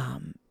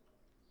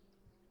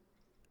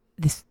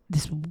this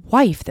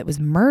wife that was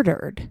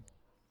murdered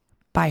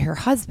by her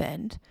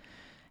husband,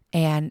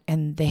 and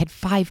they had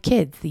 5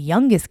 kids. The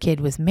youngest kid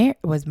was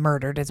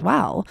murdered as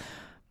well,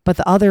 but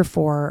the other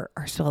 4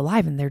 are still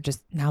alive, and they're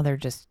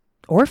just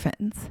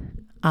orphans.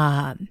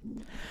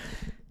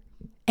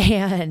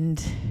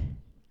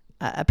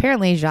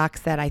 Apparently Jacques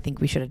said, I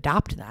think we should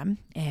adopt them.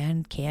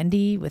 And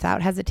Candy,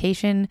 without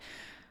hesitation,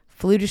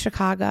 flew to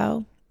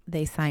Chicago.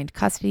 They signed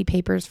custody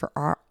papers for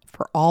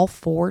all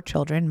 4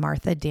 children,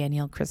 Martha,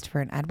 Daniel,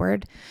 Christopher, and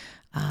Edward.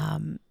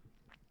 And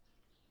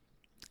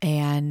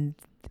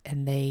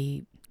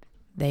they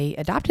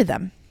adopted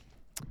them.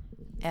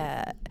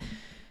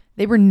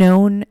 They were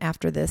known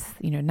after this,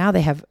 now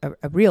they have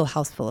a real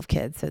house full of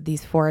kids. So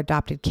these 4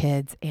 adopted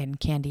kids, and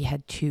Candy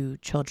had 2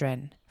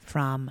 children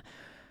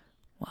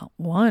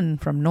one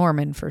from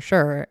Norman for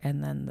sure.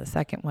 And then the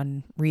second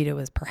one, Rita,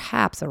 was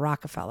perhaps a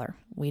Rockefeller.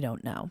 We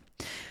don't know.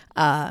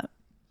 But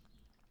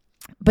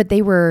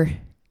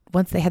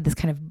once they had this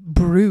kind of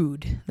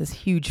brood, this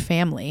huge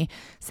family,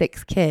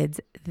 6 kids,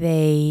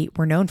 they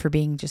were known for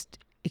being just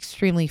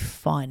extremely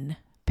fun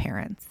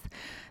parents.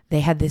 They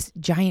had this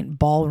giant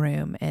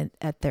ballroom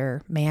at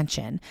their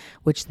mansion,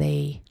 which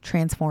they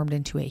transformed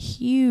into a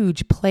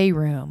huge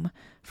playroom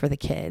for the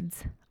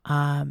kids.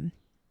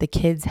 The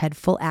kids had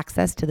full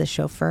access to the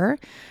chauffeur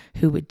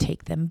who would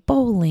take them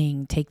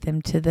bowling, take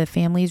them to the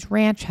family's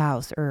ranch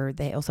house, or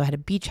they also had a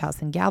beach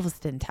house in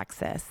Galveston,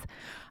 Texas.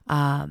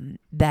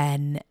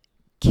 Then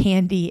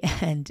Candy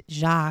and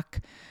Jacques,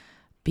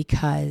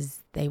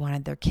 because they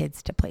wanted their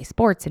kids to play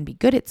sports and be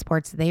good at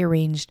sports, they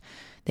arranged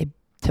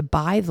to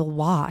buy the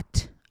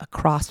lot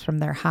across from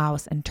their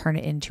house and turn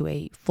it into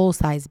a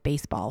full-size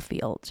baseball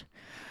field.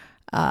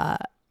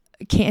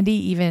 Candy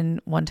even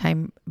one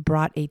time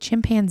brought a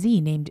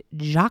chimpanzee named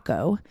Jacques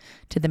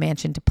to the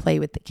mansion to play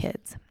with the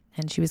kids.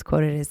 And she was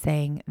quoted as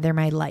saying, "They're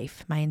my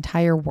life, my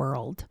entire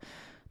world.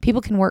 People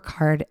can work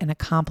hard and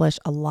accomplish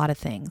a lot of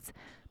things,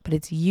 but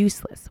it's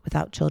useless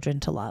without children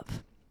to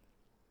love."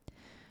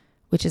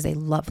 Which is a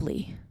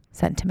lovely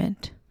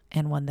sentiment,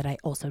 and one that I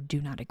also do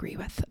not agree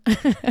with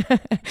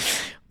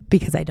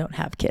because I don't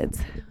have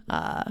kids.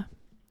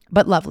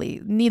 But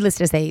lovely. Needless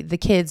to say, the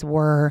kids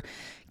were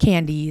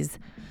Candy's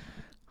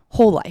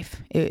whole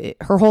life.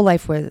 Her whole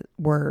life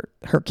were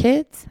her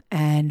kids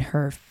and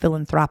her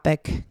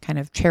philanthropic kind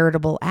of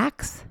charitable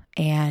acts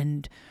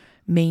and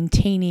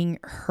maintaining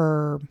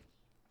her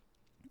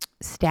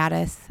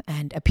status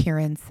and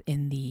appearance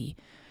in the,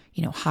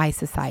 high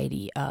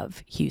society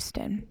of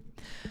Houston.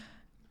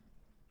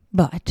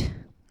 But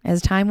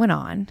as time went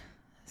on,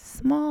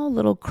 small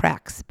little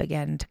cracks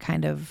began to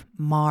kind of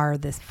mar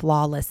this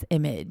flawless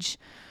image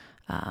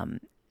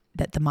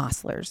that the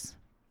Mosslers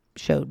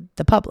showed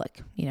the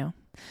public,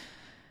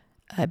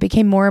 It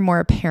became more and more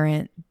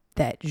apparent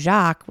that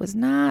Jacques was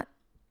not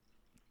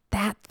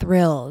that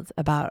thrilled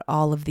about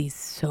all of these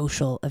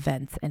social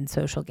events and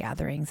social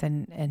gatherings,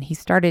 and he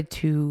started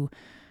to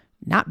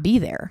not be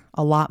there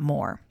a lot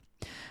more.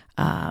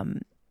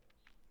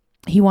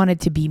 He wanted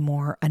to be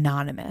more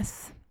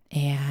anonymous.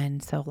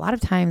 And so a lot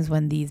of times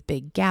when these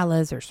big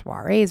galas or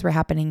soirees were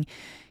happening,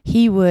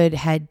 he would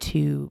head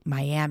to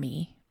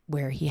Miami,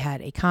 where he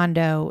had a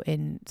condo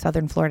in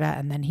Southern Florida.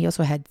 And then he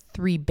also had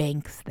 3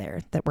 banks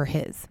there that were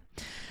his.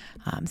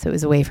 So it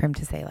was a way for him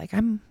to say, like,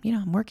 I'm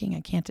working,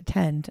 I can't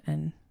attend.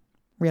 And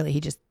really, he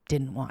just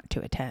didn't want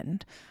to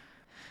attend.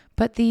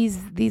 But these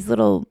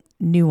little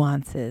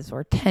nuances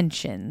or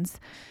tensions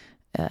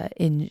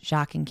in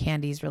Jacques and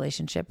Candy's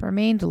relationship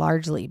remained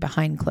largely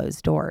behind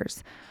closed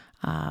doors.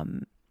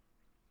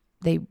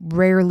 They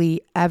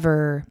rarely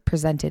ever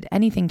presented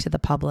anything to the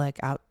public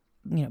out,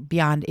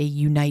 beyond a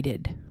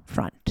united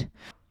front.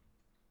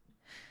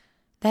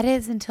 That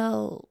is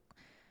until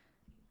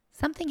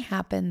something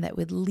happened that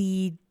would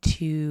lead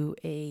to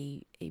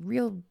a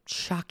real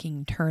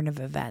shocking turn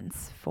of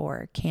events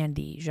for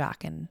Candy,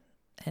 Jacques, and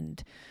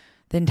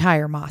the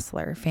entire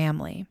Mossler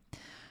family.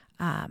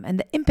 And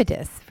the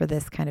impetus for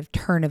this kind of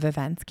turn of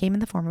events came in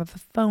the form of a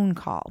phone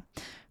call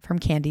from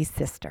Candy's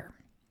sister.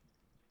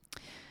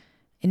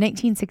 In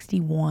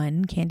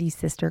 1961, Candy's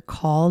sister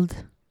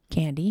called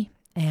Candy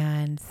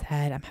and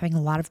said, I'm having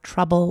a lot of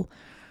trouble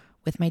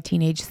with my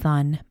teenage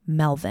son,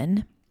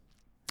 Melvin.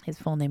 His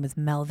full name was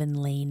Melvin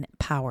Lane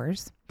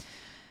Powers.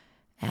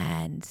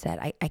 And said,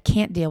 I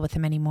can't deal with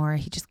him anymore.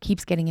 He just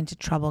keeps getting into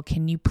trouble.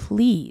 Can you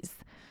please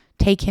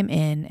take him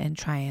in and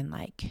try and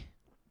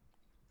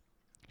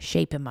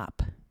shape him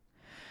up?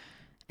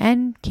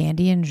 And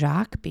Candy and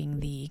Jacques,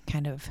 being the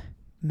kind of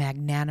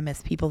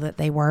magnanimous people that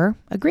they were,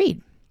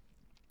 agreed.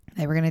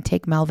 They were going to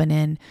take Melvin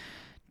in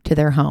to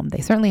their home. They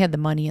certainly had the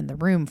money in the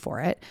room for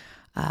it.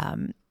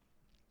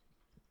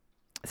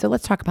 So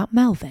let's talk about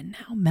Melvin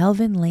now.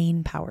 Melvin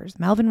Lane Powers.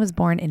 Melvin was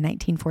born in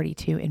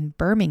 1942 in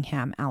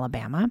Birmingham,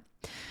 Alabama.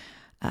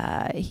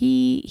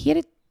 He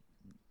had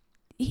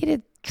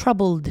a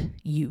troubled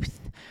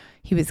youth.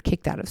 He was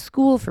kicked out of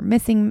school for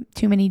missing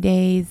too many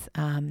days.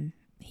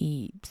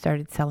 He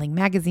started selling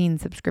magazine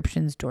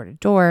subscriptions door to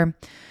door.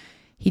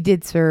 He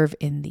did serve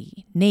in the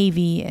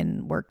Navy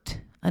and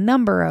worked a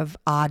number of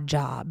odd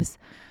jobs.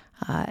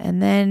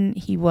 And then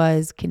he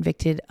was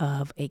convicted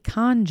of a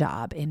con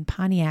job in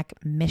Pontiac,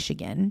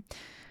 Michigan.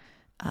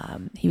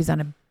 He was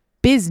on a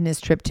business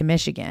trip to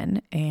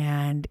Michigan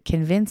and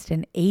convinced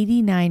an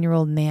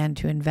 89-year-old man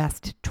to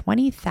invest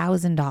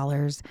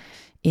 $20,000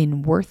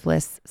 in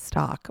worthless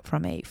stock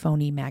from a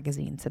phony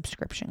magazine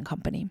subscription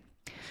company.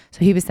 So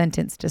he was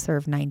sentenced to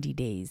serve 90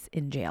 days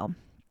in jail.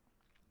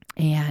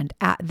 And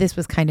this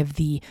was kind of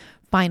the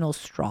final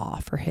straw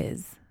for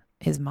his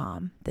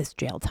mom, this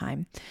jail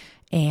time.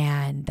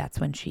 And that's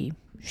when she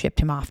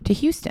shipped him off to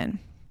Houston.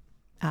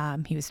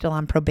 He was still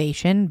on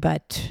probation,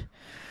 but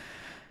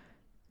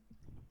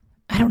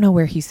I don't know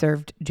where he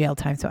served jail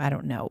time, so I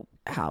don't know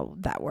how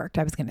that worked.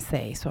 I was going to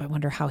say, so I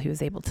wonder how he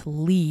was able to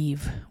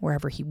leave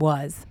wherever he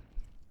was.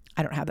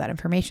 I don't have that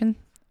information.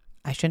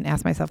 I shouldn't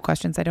ask myself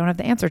questions I don't have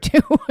the answer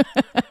to.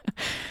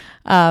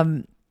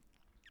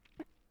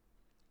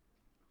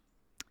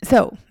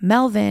 So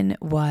Melvin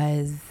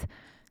was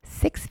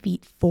 6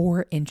 feet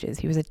 4 inches.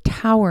 He was a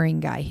towering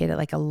guy. He had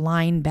like a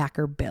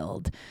linebacker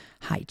build,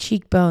 high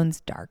cheekbones,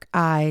 dark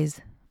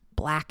eyes,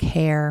 black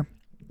hair.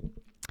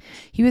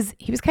 He was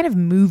kind of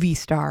movie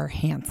star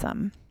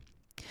handsome.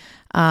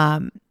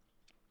 And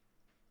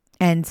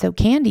so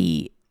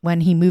Candy,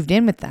 when he moved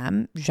in with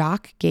them,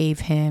 Jacques gave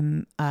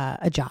him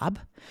a job,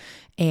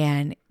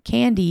 and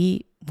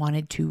Candy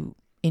wanted to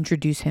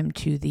introduce him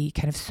to the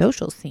kind of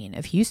social scene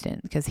of Houston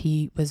because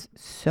he was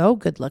so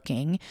good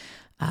looking.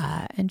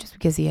 And just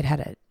because he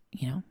had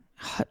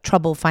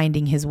trouble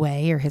finding his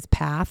way or his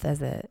path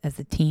as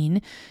a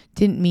teen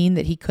didn't mean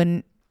that he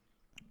couldn't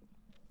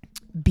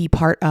be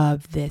part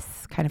of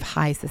this kind of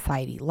high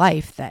society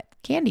life that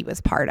Candy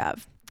was part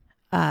of.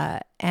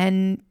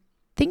 And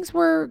things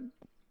were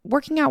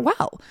working out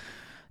well.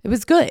 It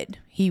was good.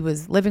 He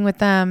was living with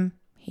them.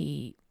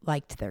 He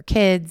liked their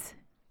kids.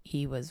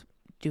 He was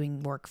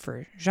doing work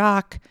for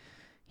Jacques.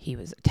 He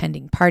was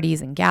attending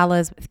parties and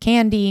galas with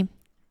Candy.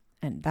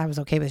 And that was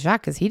okay with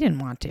Jacques because he didn't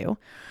want to.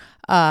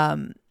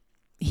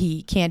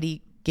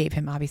 Candy gave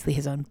him obviously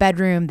his own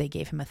bedroom. They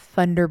gave him a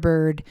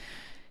Thunderbird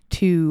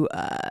to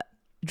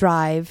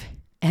drive.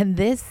 And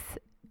this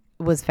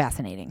was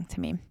fascinating to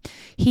me.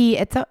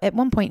 At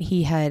one point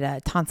he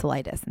had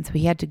tonsillitis, and so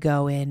he had to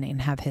go in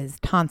and have his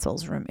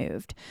tonsils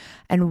removed.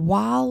 And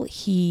while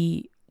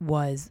he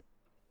was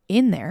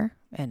in there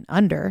and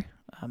under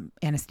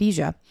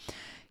anesthesia,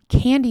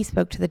 Candy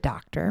spoke to the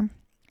doctor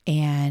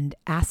and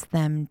asked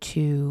them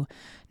to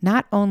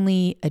not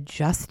only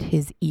adjust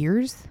his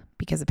ears,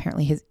 because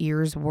apparently his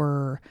ears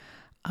were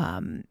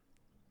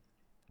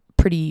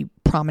pretty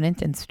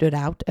prominent and stood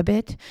out a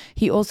bit.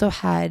 He also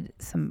had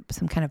some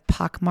kind of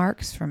pock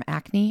marks from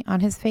acne on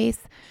his face,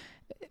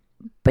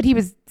 but he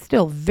was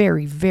still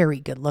very,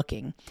 very good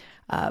looking.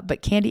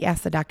 But Candy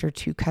asked the doctor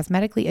to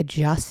cosmetically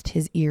adjust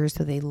his ears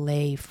so they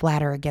lay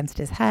flatter against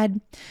his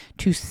head,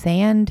 to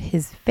sand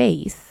his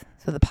face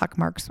so the pock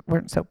marks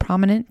weren't so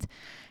prominent,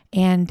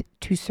 and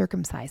to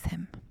circumcise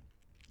him.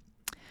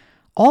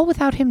 All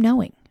without him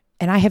knowing.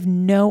 And I have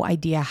no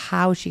idea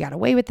how she got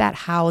away with that,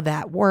 how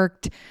that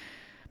worked.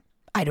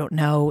 I don't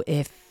know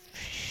if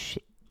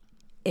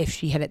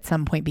she had at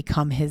some point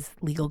become his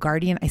legal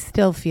guardian. I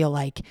still feel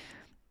like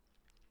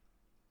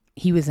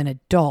he was an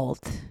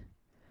adult.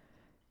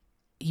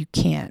 You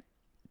can't,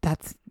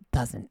 that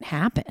doesn't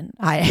happen.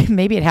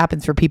 Maybe it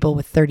happens for people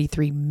with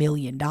 $33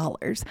 million.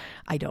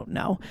 I don't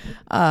know.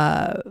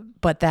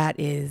 But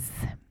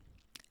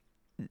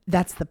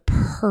that's the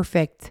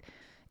perfect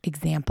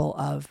example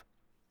of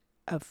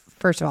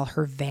first of all,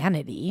 her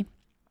vanity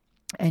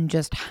and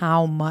just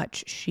how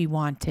much she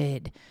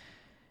wanted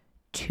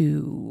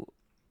to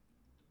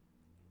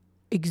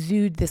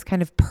exude this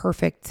kind of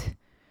perfect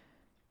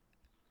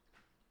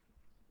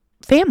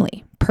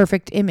family,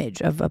 perfect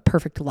image of a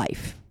perfect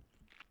life.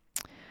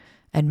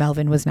 And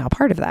Melvin was now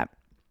part of that.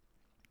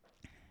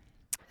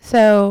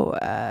 So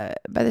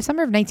by the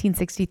summer of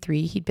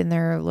 1963, he'd been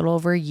there a little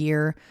over a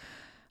year.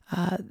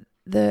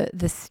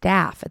 The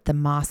staff at the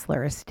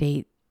Mossler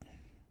estate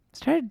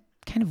started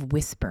kind of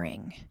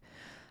whispering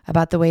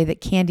about the way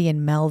that Candy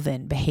and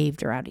Melvin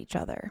behaved around each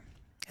other,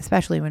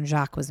 especially when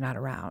Jacques was not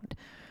around.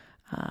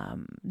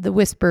 The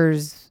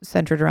whispers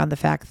centered around the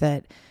fact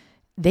that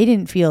they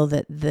didn't feel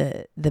that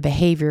the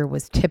behavior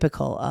was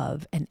typical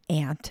of an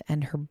aunt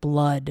and her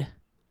blood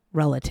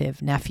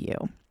relative nephew.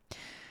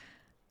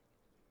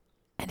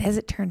 And as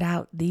it turned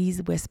out,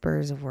 these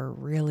whispers were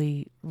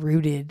really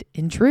rooted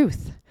in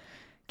truth.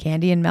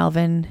 Candy and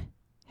Melvin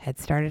had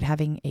started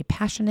having a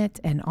passionate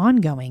and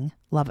ongoing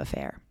love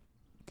affair.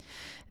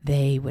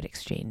 They would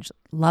exchange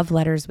love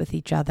letters with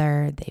each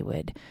other. They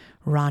would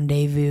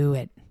rendezvous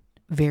at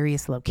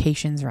various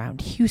locations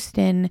around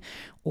Houston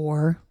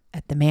or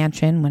at the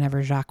mansion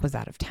whenever Jacques was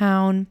out of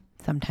town,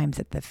 sometimes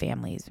at the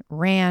family's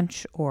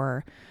ranch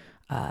or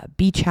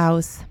beach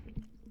house.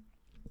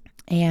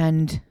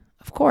 And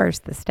of course,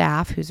 the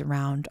staff, who's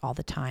around all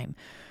the time,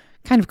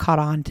 kind of caught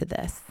on to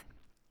this.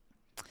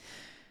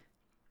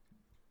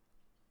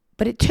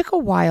 But it took a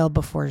while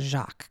before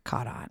Jacques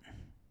caught on.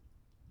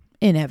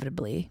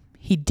 Inevitably,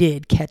 he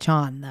did catch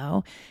on,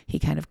 though. He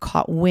kind of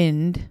caught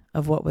wind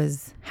of what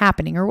was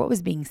happening, or what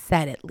was being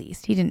said at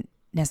least. He didn't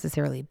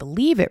necessarily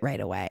believe it right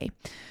away,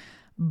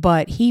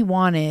 but he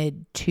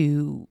wanted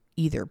to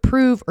either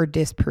prove or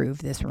disprove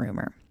this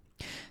rumor.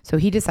 So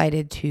he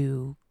decided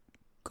to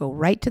go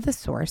right to the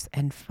source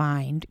and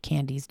find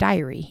Candy's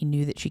diary. He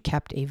knew that she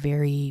kept a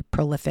very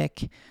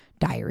prolific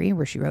diary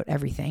where she wrote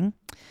everything.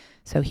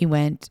 So he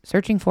went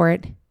searching for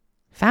it,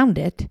 found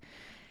it,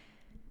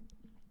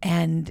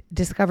 and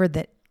discovered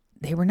that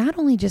they were not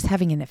only just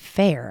having an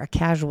affair, a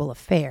casual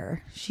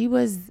affair. She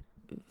was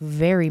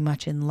very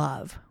much in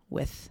love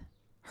with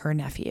her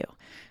nephew,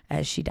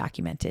 as she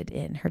documented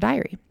in her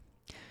diary.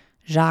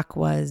 Jacques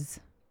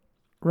was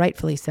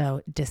rightfully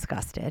so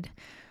disgusted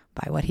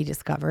by what he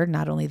discovered,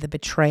 not only the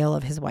betrayal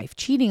of his wife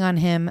cheating on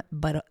him,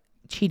 but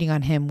cheating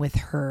on him with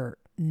her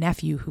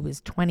nephew, who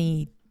was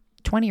 20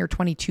 or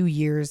 22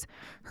 years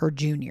her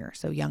junior,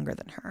 so younger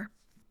than her.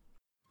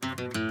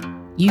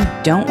 You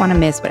don't want to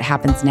miss what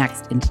happens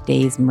next in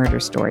today's murder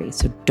story,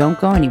 so don't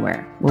go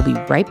anywhere. We'll be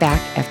right back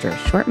after a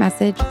short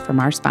message from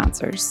our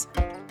sponsors.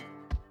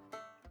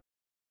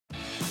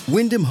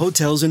 Wyndham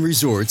Hotels and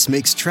Resorts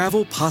makes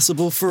travel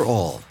possible for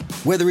all.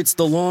 Whether it's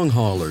the long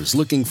haulers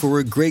looking for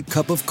a great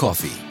cup of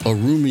coffee, a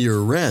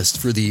roomier rest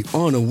for the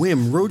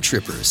on-a-whim road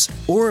trippers,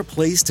 or a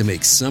place to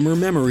make summer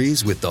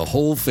memories with the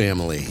whole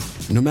family.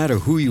 No matter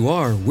who you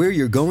are, where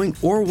you're going,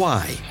 or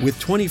why, with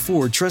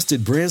 24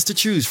 trusted brands to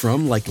choose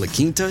from like La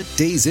Quinta,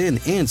 Days Inn,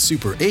 and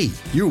Super 8,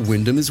 your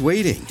Wyndham is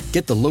waiting.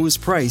 Get the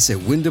lowest price at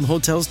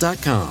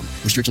WyndhamHotels.com.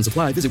 Restrictions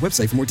apply. Visit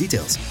website for more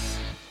details.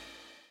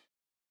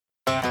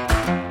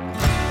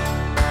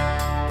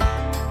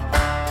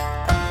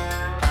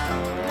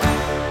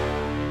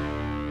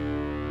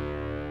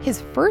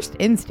 His first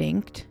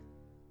instinct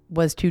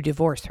was to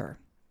divorce her.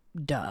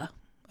 Duh,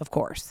 of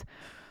course.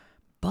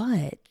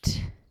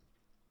 But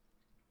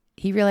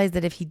he realized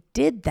that if he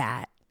did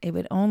that, it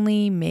would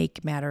only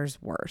make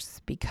matters worse,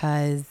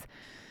 because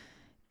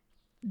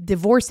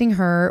divorcing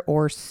her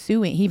or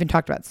suing, he even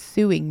talked about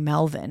suing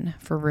Melvin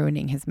for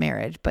ruining his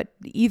marriage, but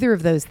either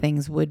of those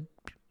things would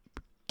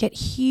get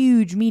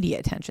huge media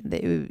attention.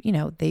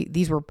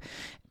 These were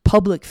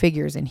public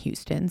figures in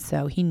Houston,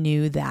 so he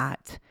knew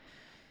that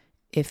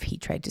if he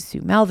tried to sue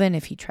Melvin,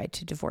 if he tried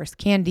to divorce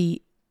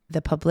Candy, the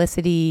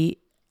publicity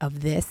of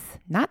this,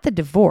 not the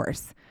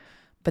divorce,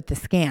 but the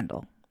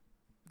scandal,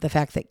 the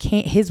fact that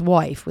his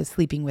wife was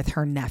sleeping with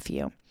her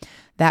nephew,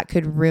 that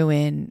could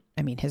ruin,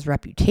 his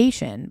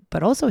reputation,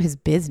 but also his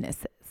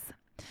businesses.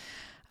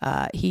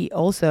 He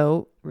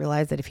also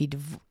realized that if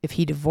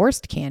he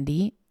divorced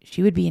Candy,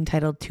 she would be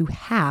entitled to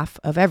half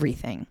of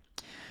everything.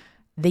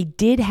 They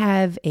did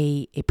have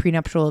a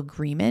prenuptial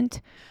agreement,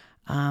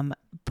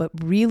 but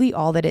really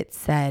all that it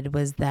said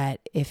was that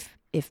if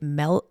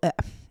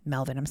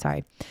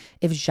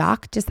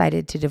Jacques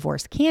decided to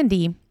divorce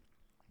Candy,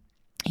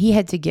 he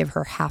had to give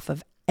her half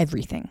of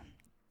everything.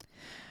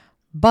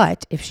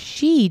 But if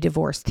she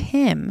divorced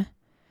him,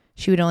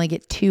 she would only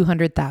get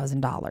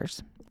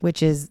 $200,000,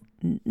 which is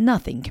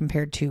nothing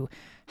compared to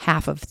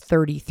half of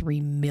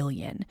 $33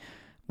 million,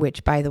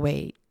 which, by the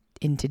way,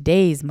 in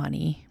today's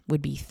money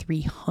would be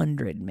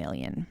 $300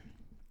 million.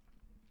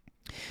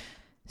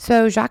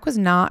 So Jacques was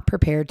not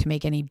prepared to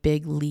make any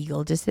big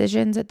legal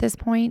decisions at this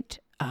point,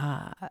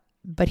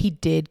 but he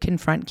did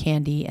confront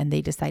Candy, and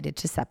they decided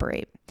to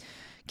separate.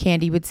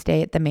 Candy would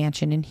stay at the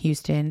mansion in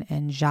Houston,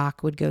 and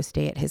Jacques would go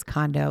stay at his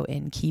condo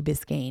in Key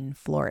Biscayne,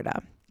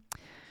 Florida.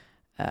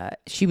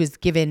 She was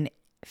given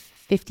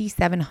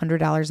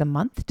 $5,700 a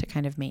month to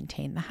kind of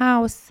maintain the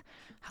house,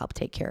 help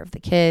take care of the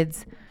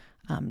kids.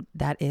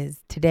 That is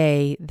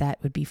today,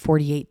 that would be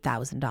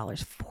 $48,000.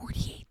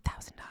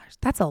 $48,000.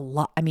 That's a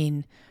lot.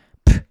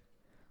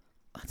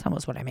 That's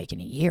almost what I make in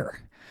a year.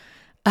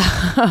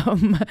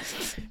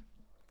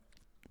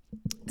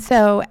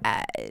 So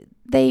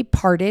they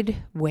parted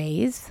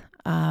ways.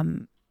 I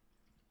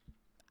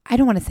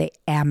don't want to say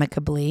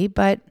amicably,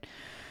 but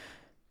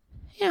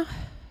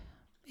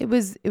it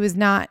was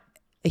not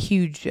a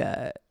huge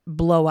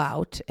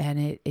blowout, and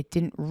it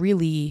didn't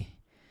really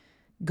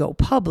go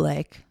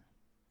public.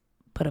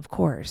 But of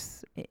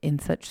course, in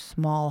such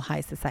small,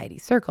 high society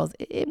circles,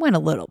 it went a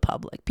little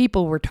public.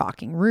 People were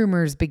talking.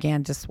 Rumors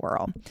began to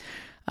swirl.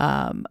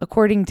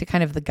 According to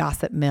kind of the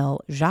gossip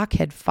mill, Jacques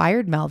had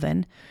fired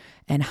Melvin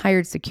and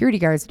hired security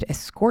guards to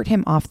escort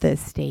him off the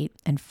estate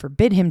and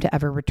forbid him to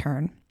ever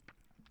return,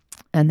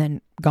 and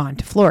then gone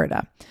to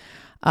Florida.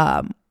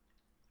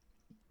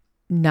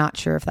 Not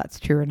sure if that's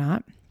true or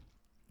not.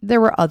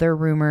 There were other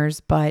rumors,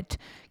 but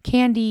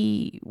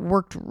Candy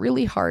worked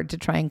really hard to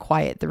try and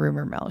quiet the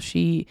rumor mill.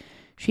 She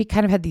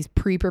kind of had these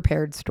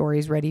pre-prepared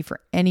stories ready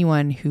for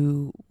anyone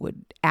who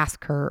would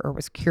ask her or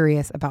was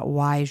curious about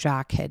why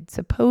Jacques had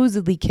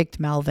supposedly kicked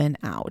Melvin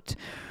out.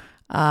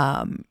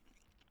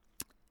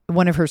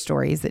 One of her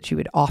stories that she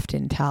would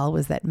often tell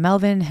was that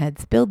Melvin had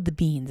spilled the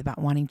beans about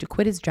wanting to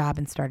quit his job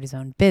and start his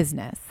own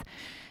business.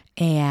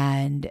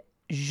 And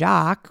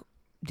Jacques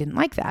didn't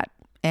like that.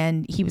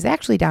 And he was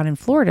actually down in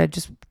Florida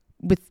just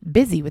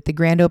busy with the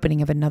grand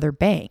opening of another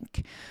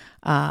bank.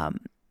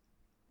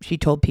 She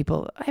told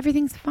people,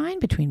 everything's fine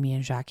between me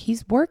and Jacques.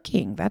 He's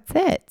working. That's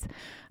it.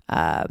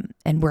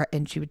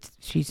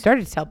 She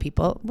started to tell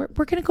people, we're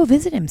going to go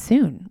visit him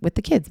soon with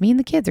the kids. Me and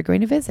the kids are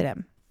going to visit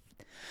him.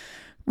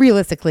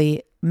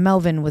 Realistically,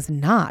 Melvin was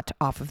not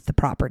off of the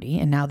property.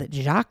 And now that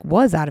Jacques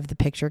was out of the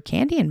picture,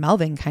 Candy and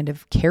Melvin kind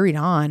of carried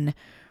on.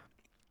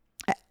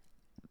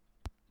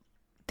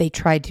 They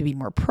tried to be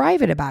more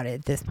private about it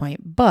at this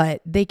point,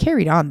 but they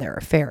carried on their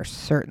affair,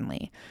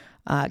 certainly.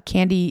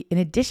 Candy, in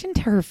addition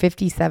to her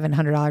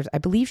 $5,700, I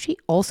believe she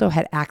also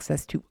had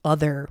access to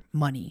other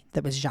money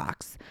that was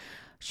Jacques.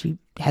 She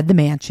had the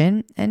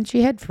mansion, and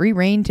she had free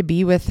reign to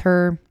be with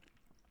her,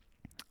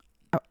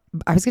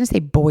 I was going to say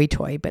boy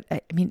toy, but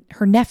I mean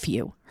her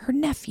nephew.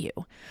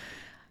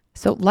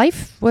 So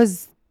life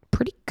was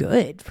pretty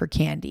good for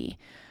Candy.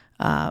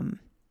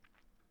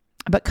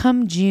 But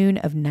come June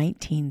of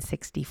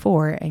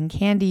 1964, and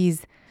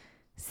Candy's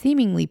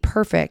seemingly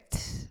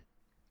perfect,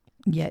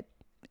 yet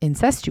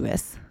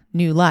incestuous,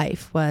 new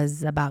life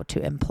was about to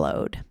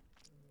implode.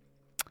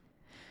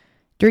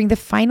 During the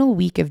final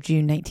week of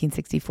June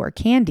 1964,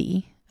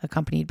 Candy,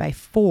 accompanied by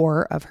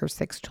 4 of her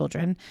 6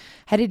 children,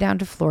 headed down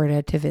to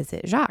Florida to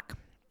visit Jacques.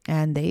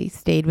 And they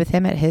stayed with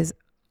him at his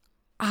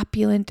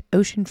opulent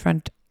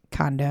oceanfront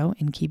condo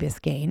in Key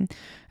Biscayne.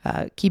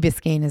 Key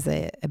Biscayne is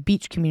a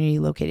beach community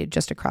located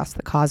just across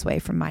the causeway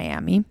from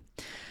Miami.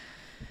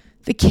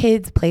 The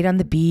kids played on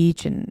the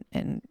beach and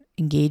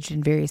engaged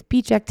in various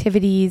beach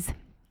activities.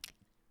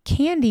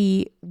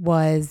 Candy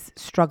was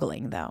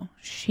struggling, though.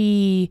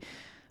 She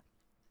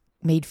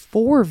made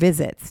 4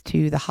 visits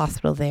to the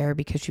hospital there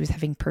because she was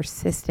having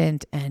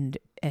persistent and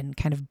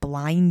kind of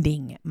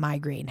blinding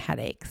migraine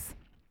headaches.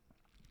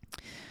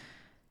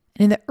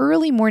 And in the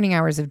early morning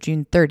hours of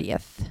June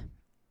 30th,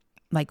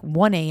 like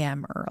 1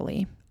 a.m.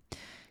 early,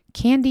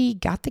 Candy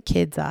got the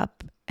kids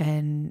up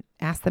and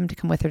asked them to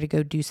come with her to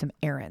go do some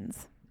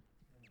errands.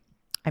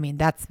 I mean,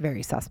 that's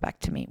very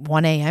suspect to me.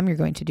 1 a.m. you're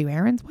going to do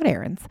errands? What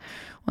errands?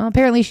 Well,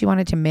 apparently she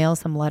wanted to mail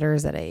some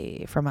letters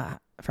from a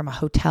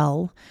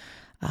hotel.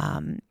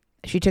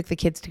 She took the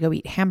kids to go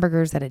eat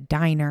hamburgers at a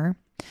diner,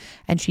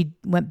 and she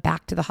went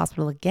back to the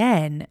hospital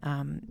again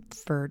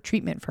for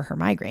treatment for her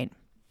migraine.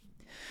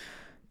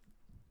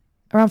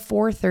 Around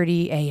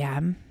 4:30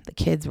 a.m., the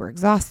kids were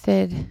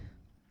exhausted.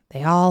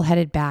 They all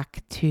headed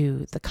back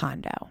to the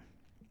condo.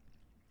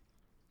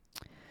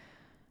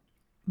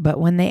 But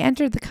when they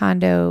entered the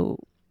condo,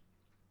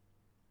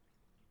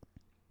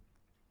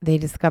 they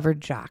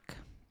discovered Jacques,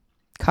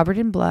 covered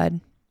in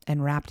blood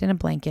and wrapped in a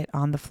blanket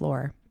on the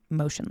floor,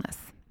 motionless.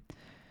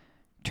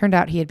 Turned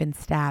out he had been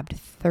stabbed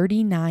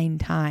 39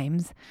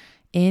 times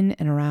in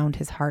and around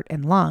his heart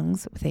and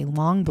lungs with a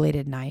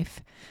long-bladed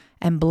knife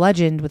and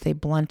bludgeoned with a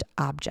blunt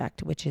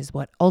object, which is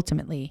what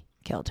ultimately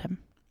killed him.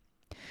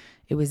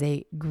 It was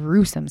a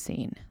gruesome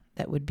scene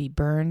that would be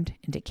burned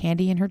into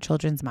Candy and her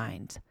children's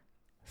minds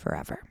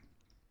forever.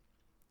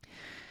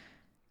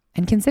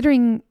 And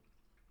considering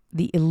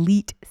the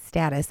elite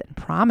status and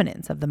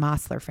prominence of the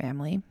Mossler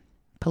family,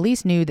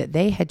 police knew that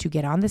they had to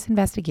get on this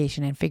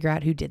investigation and figure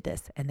out who did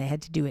this, and they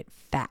had to do it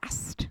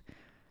fast.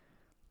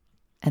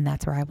 And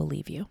that's where I will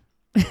leave you.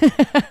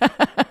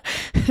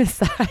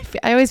 So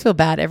I always feel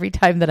bad every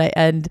time that I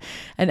end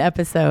an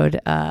episode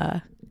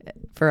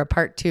for a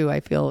part 2. I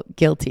feel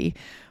guilty,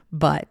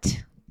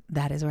 but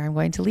that is where I'm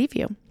going to leave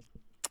you.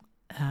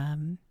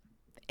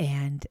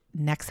 And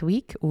next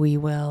week we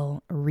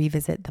will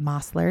revisit the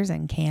Mosslers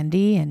and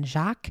Candy and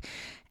Jacques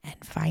and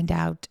find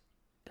out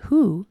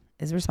who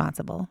is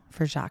responsible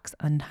for Jacques'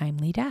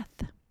 untimely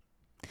death.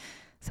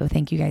 So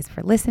thank you guys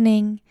for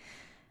listening.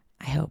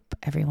 I hope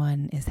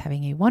everyone is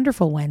having a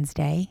wonderful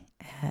Wednesday.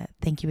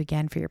 Thank you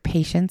again for your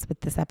patience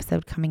with this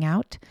episode coming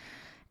out.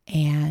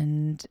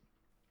 And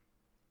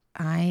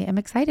I am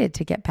excited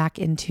to get back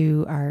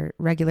into our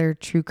regular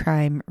true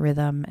crime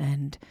rhythm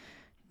and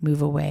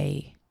move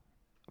away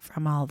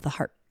from all of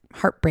the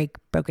heartbreak,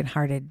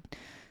 brokenhearted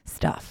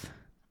stuff.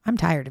 I'm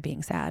tired of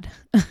being sad,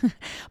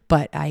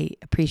 but I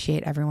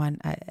appreciate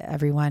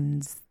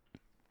everyone's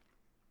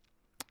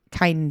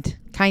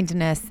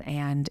kindness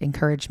and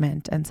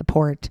encouragement and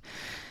support.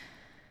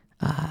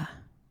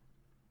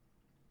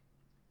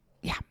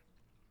 Yeah.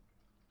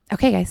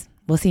 Okay, guys,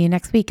 we'll see you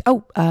next week.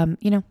 Oh,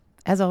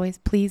 as always,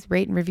 please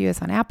rate and review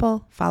us on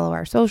Apple, follow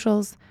our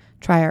socials,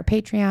 try our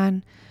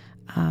Patreon.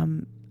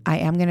 I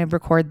am going to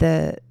record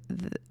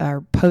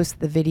or post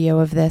the video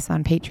of this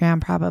on Patreon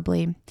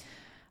probably.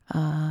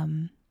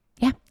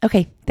 Yeah.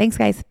 Okay. Thanks,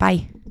 guys.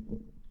 Bye.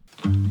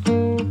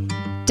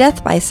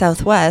 Death by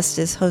Southwest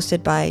is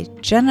hosted by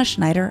Jenna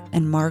Schneider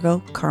and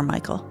Margot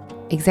Carmichael.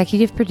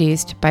 Executive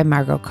produced by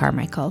Margot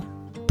Carmichael.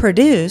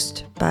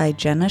 Produced by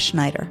Jenna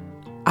Schneider.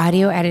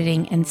 Audio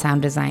editing and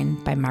sound design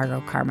by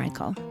Margot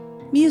Carmichael.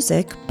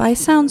 Music by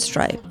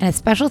Soundstripe. And a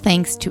special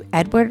thanks to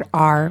Edward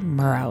R.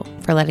 Murrow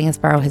for letting us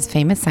borrow his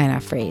famous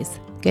sign-off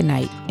phrase, good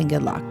night and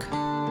good luck.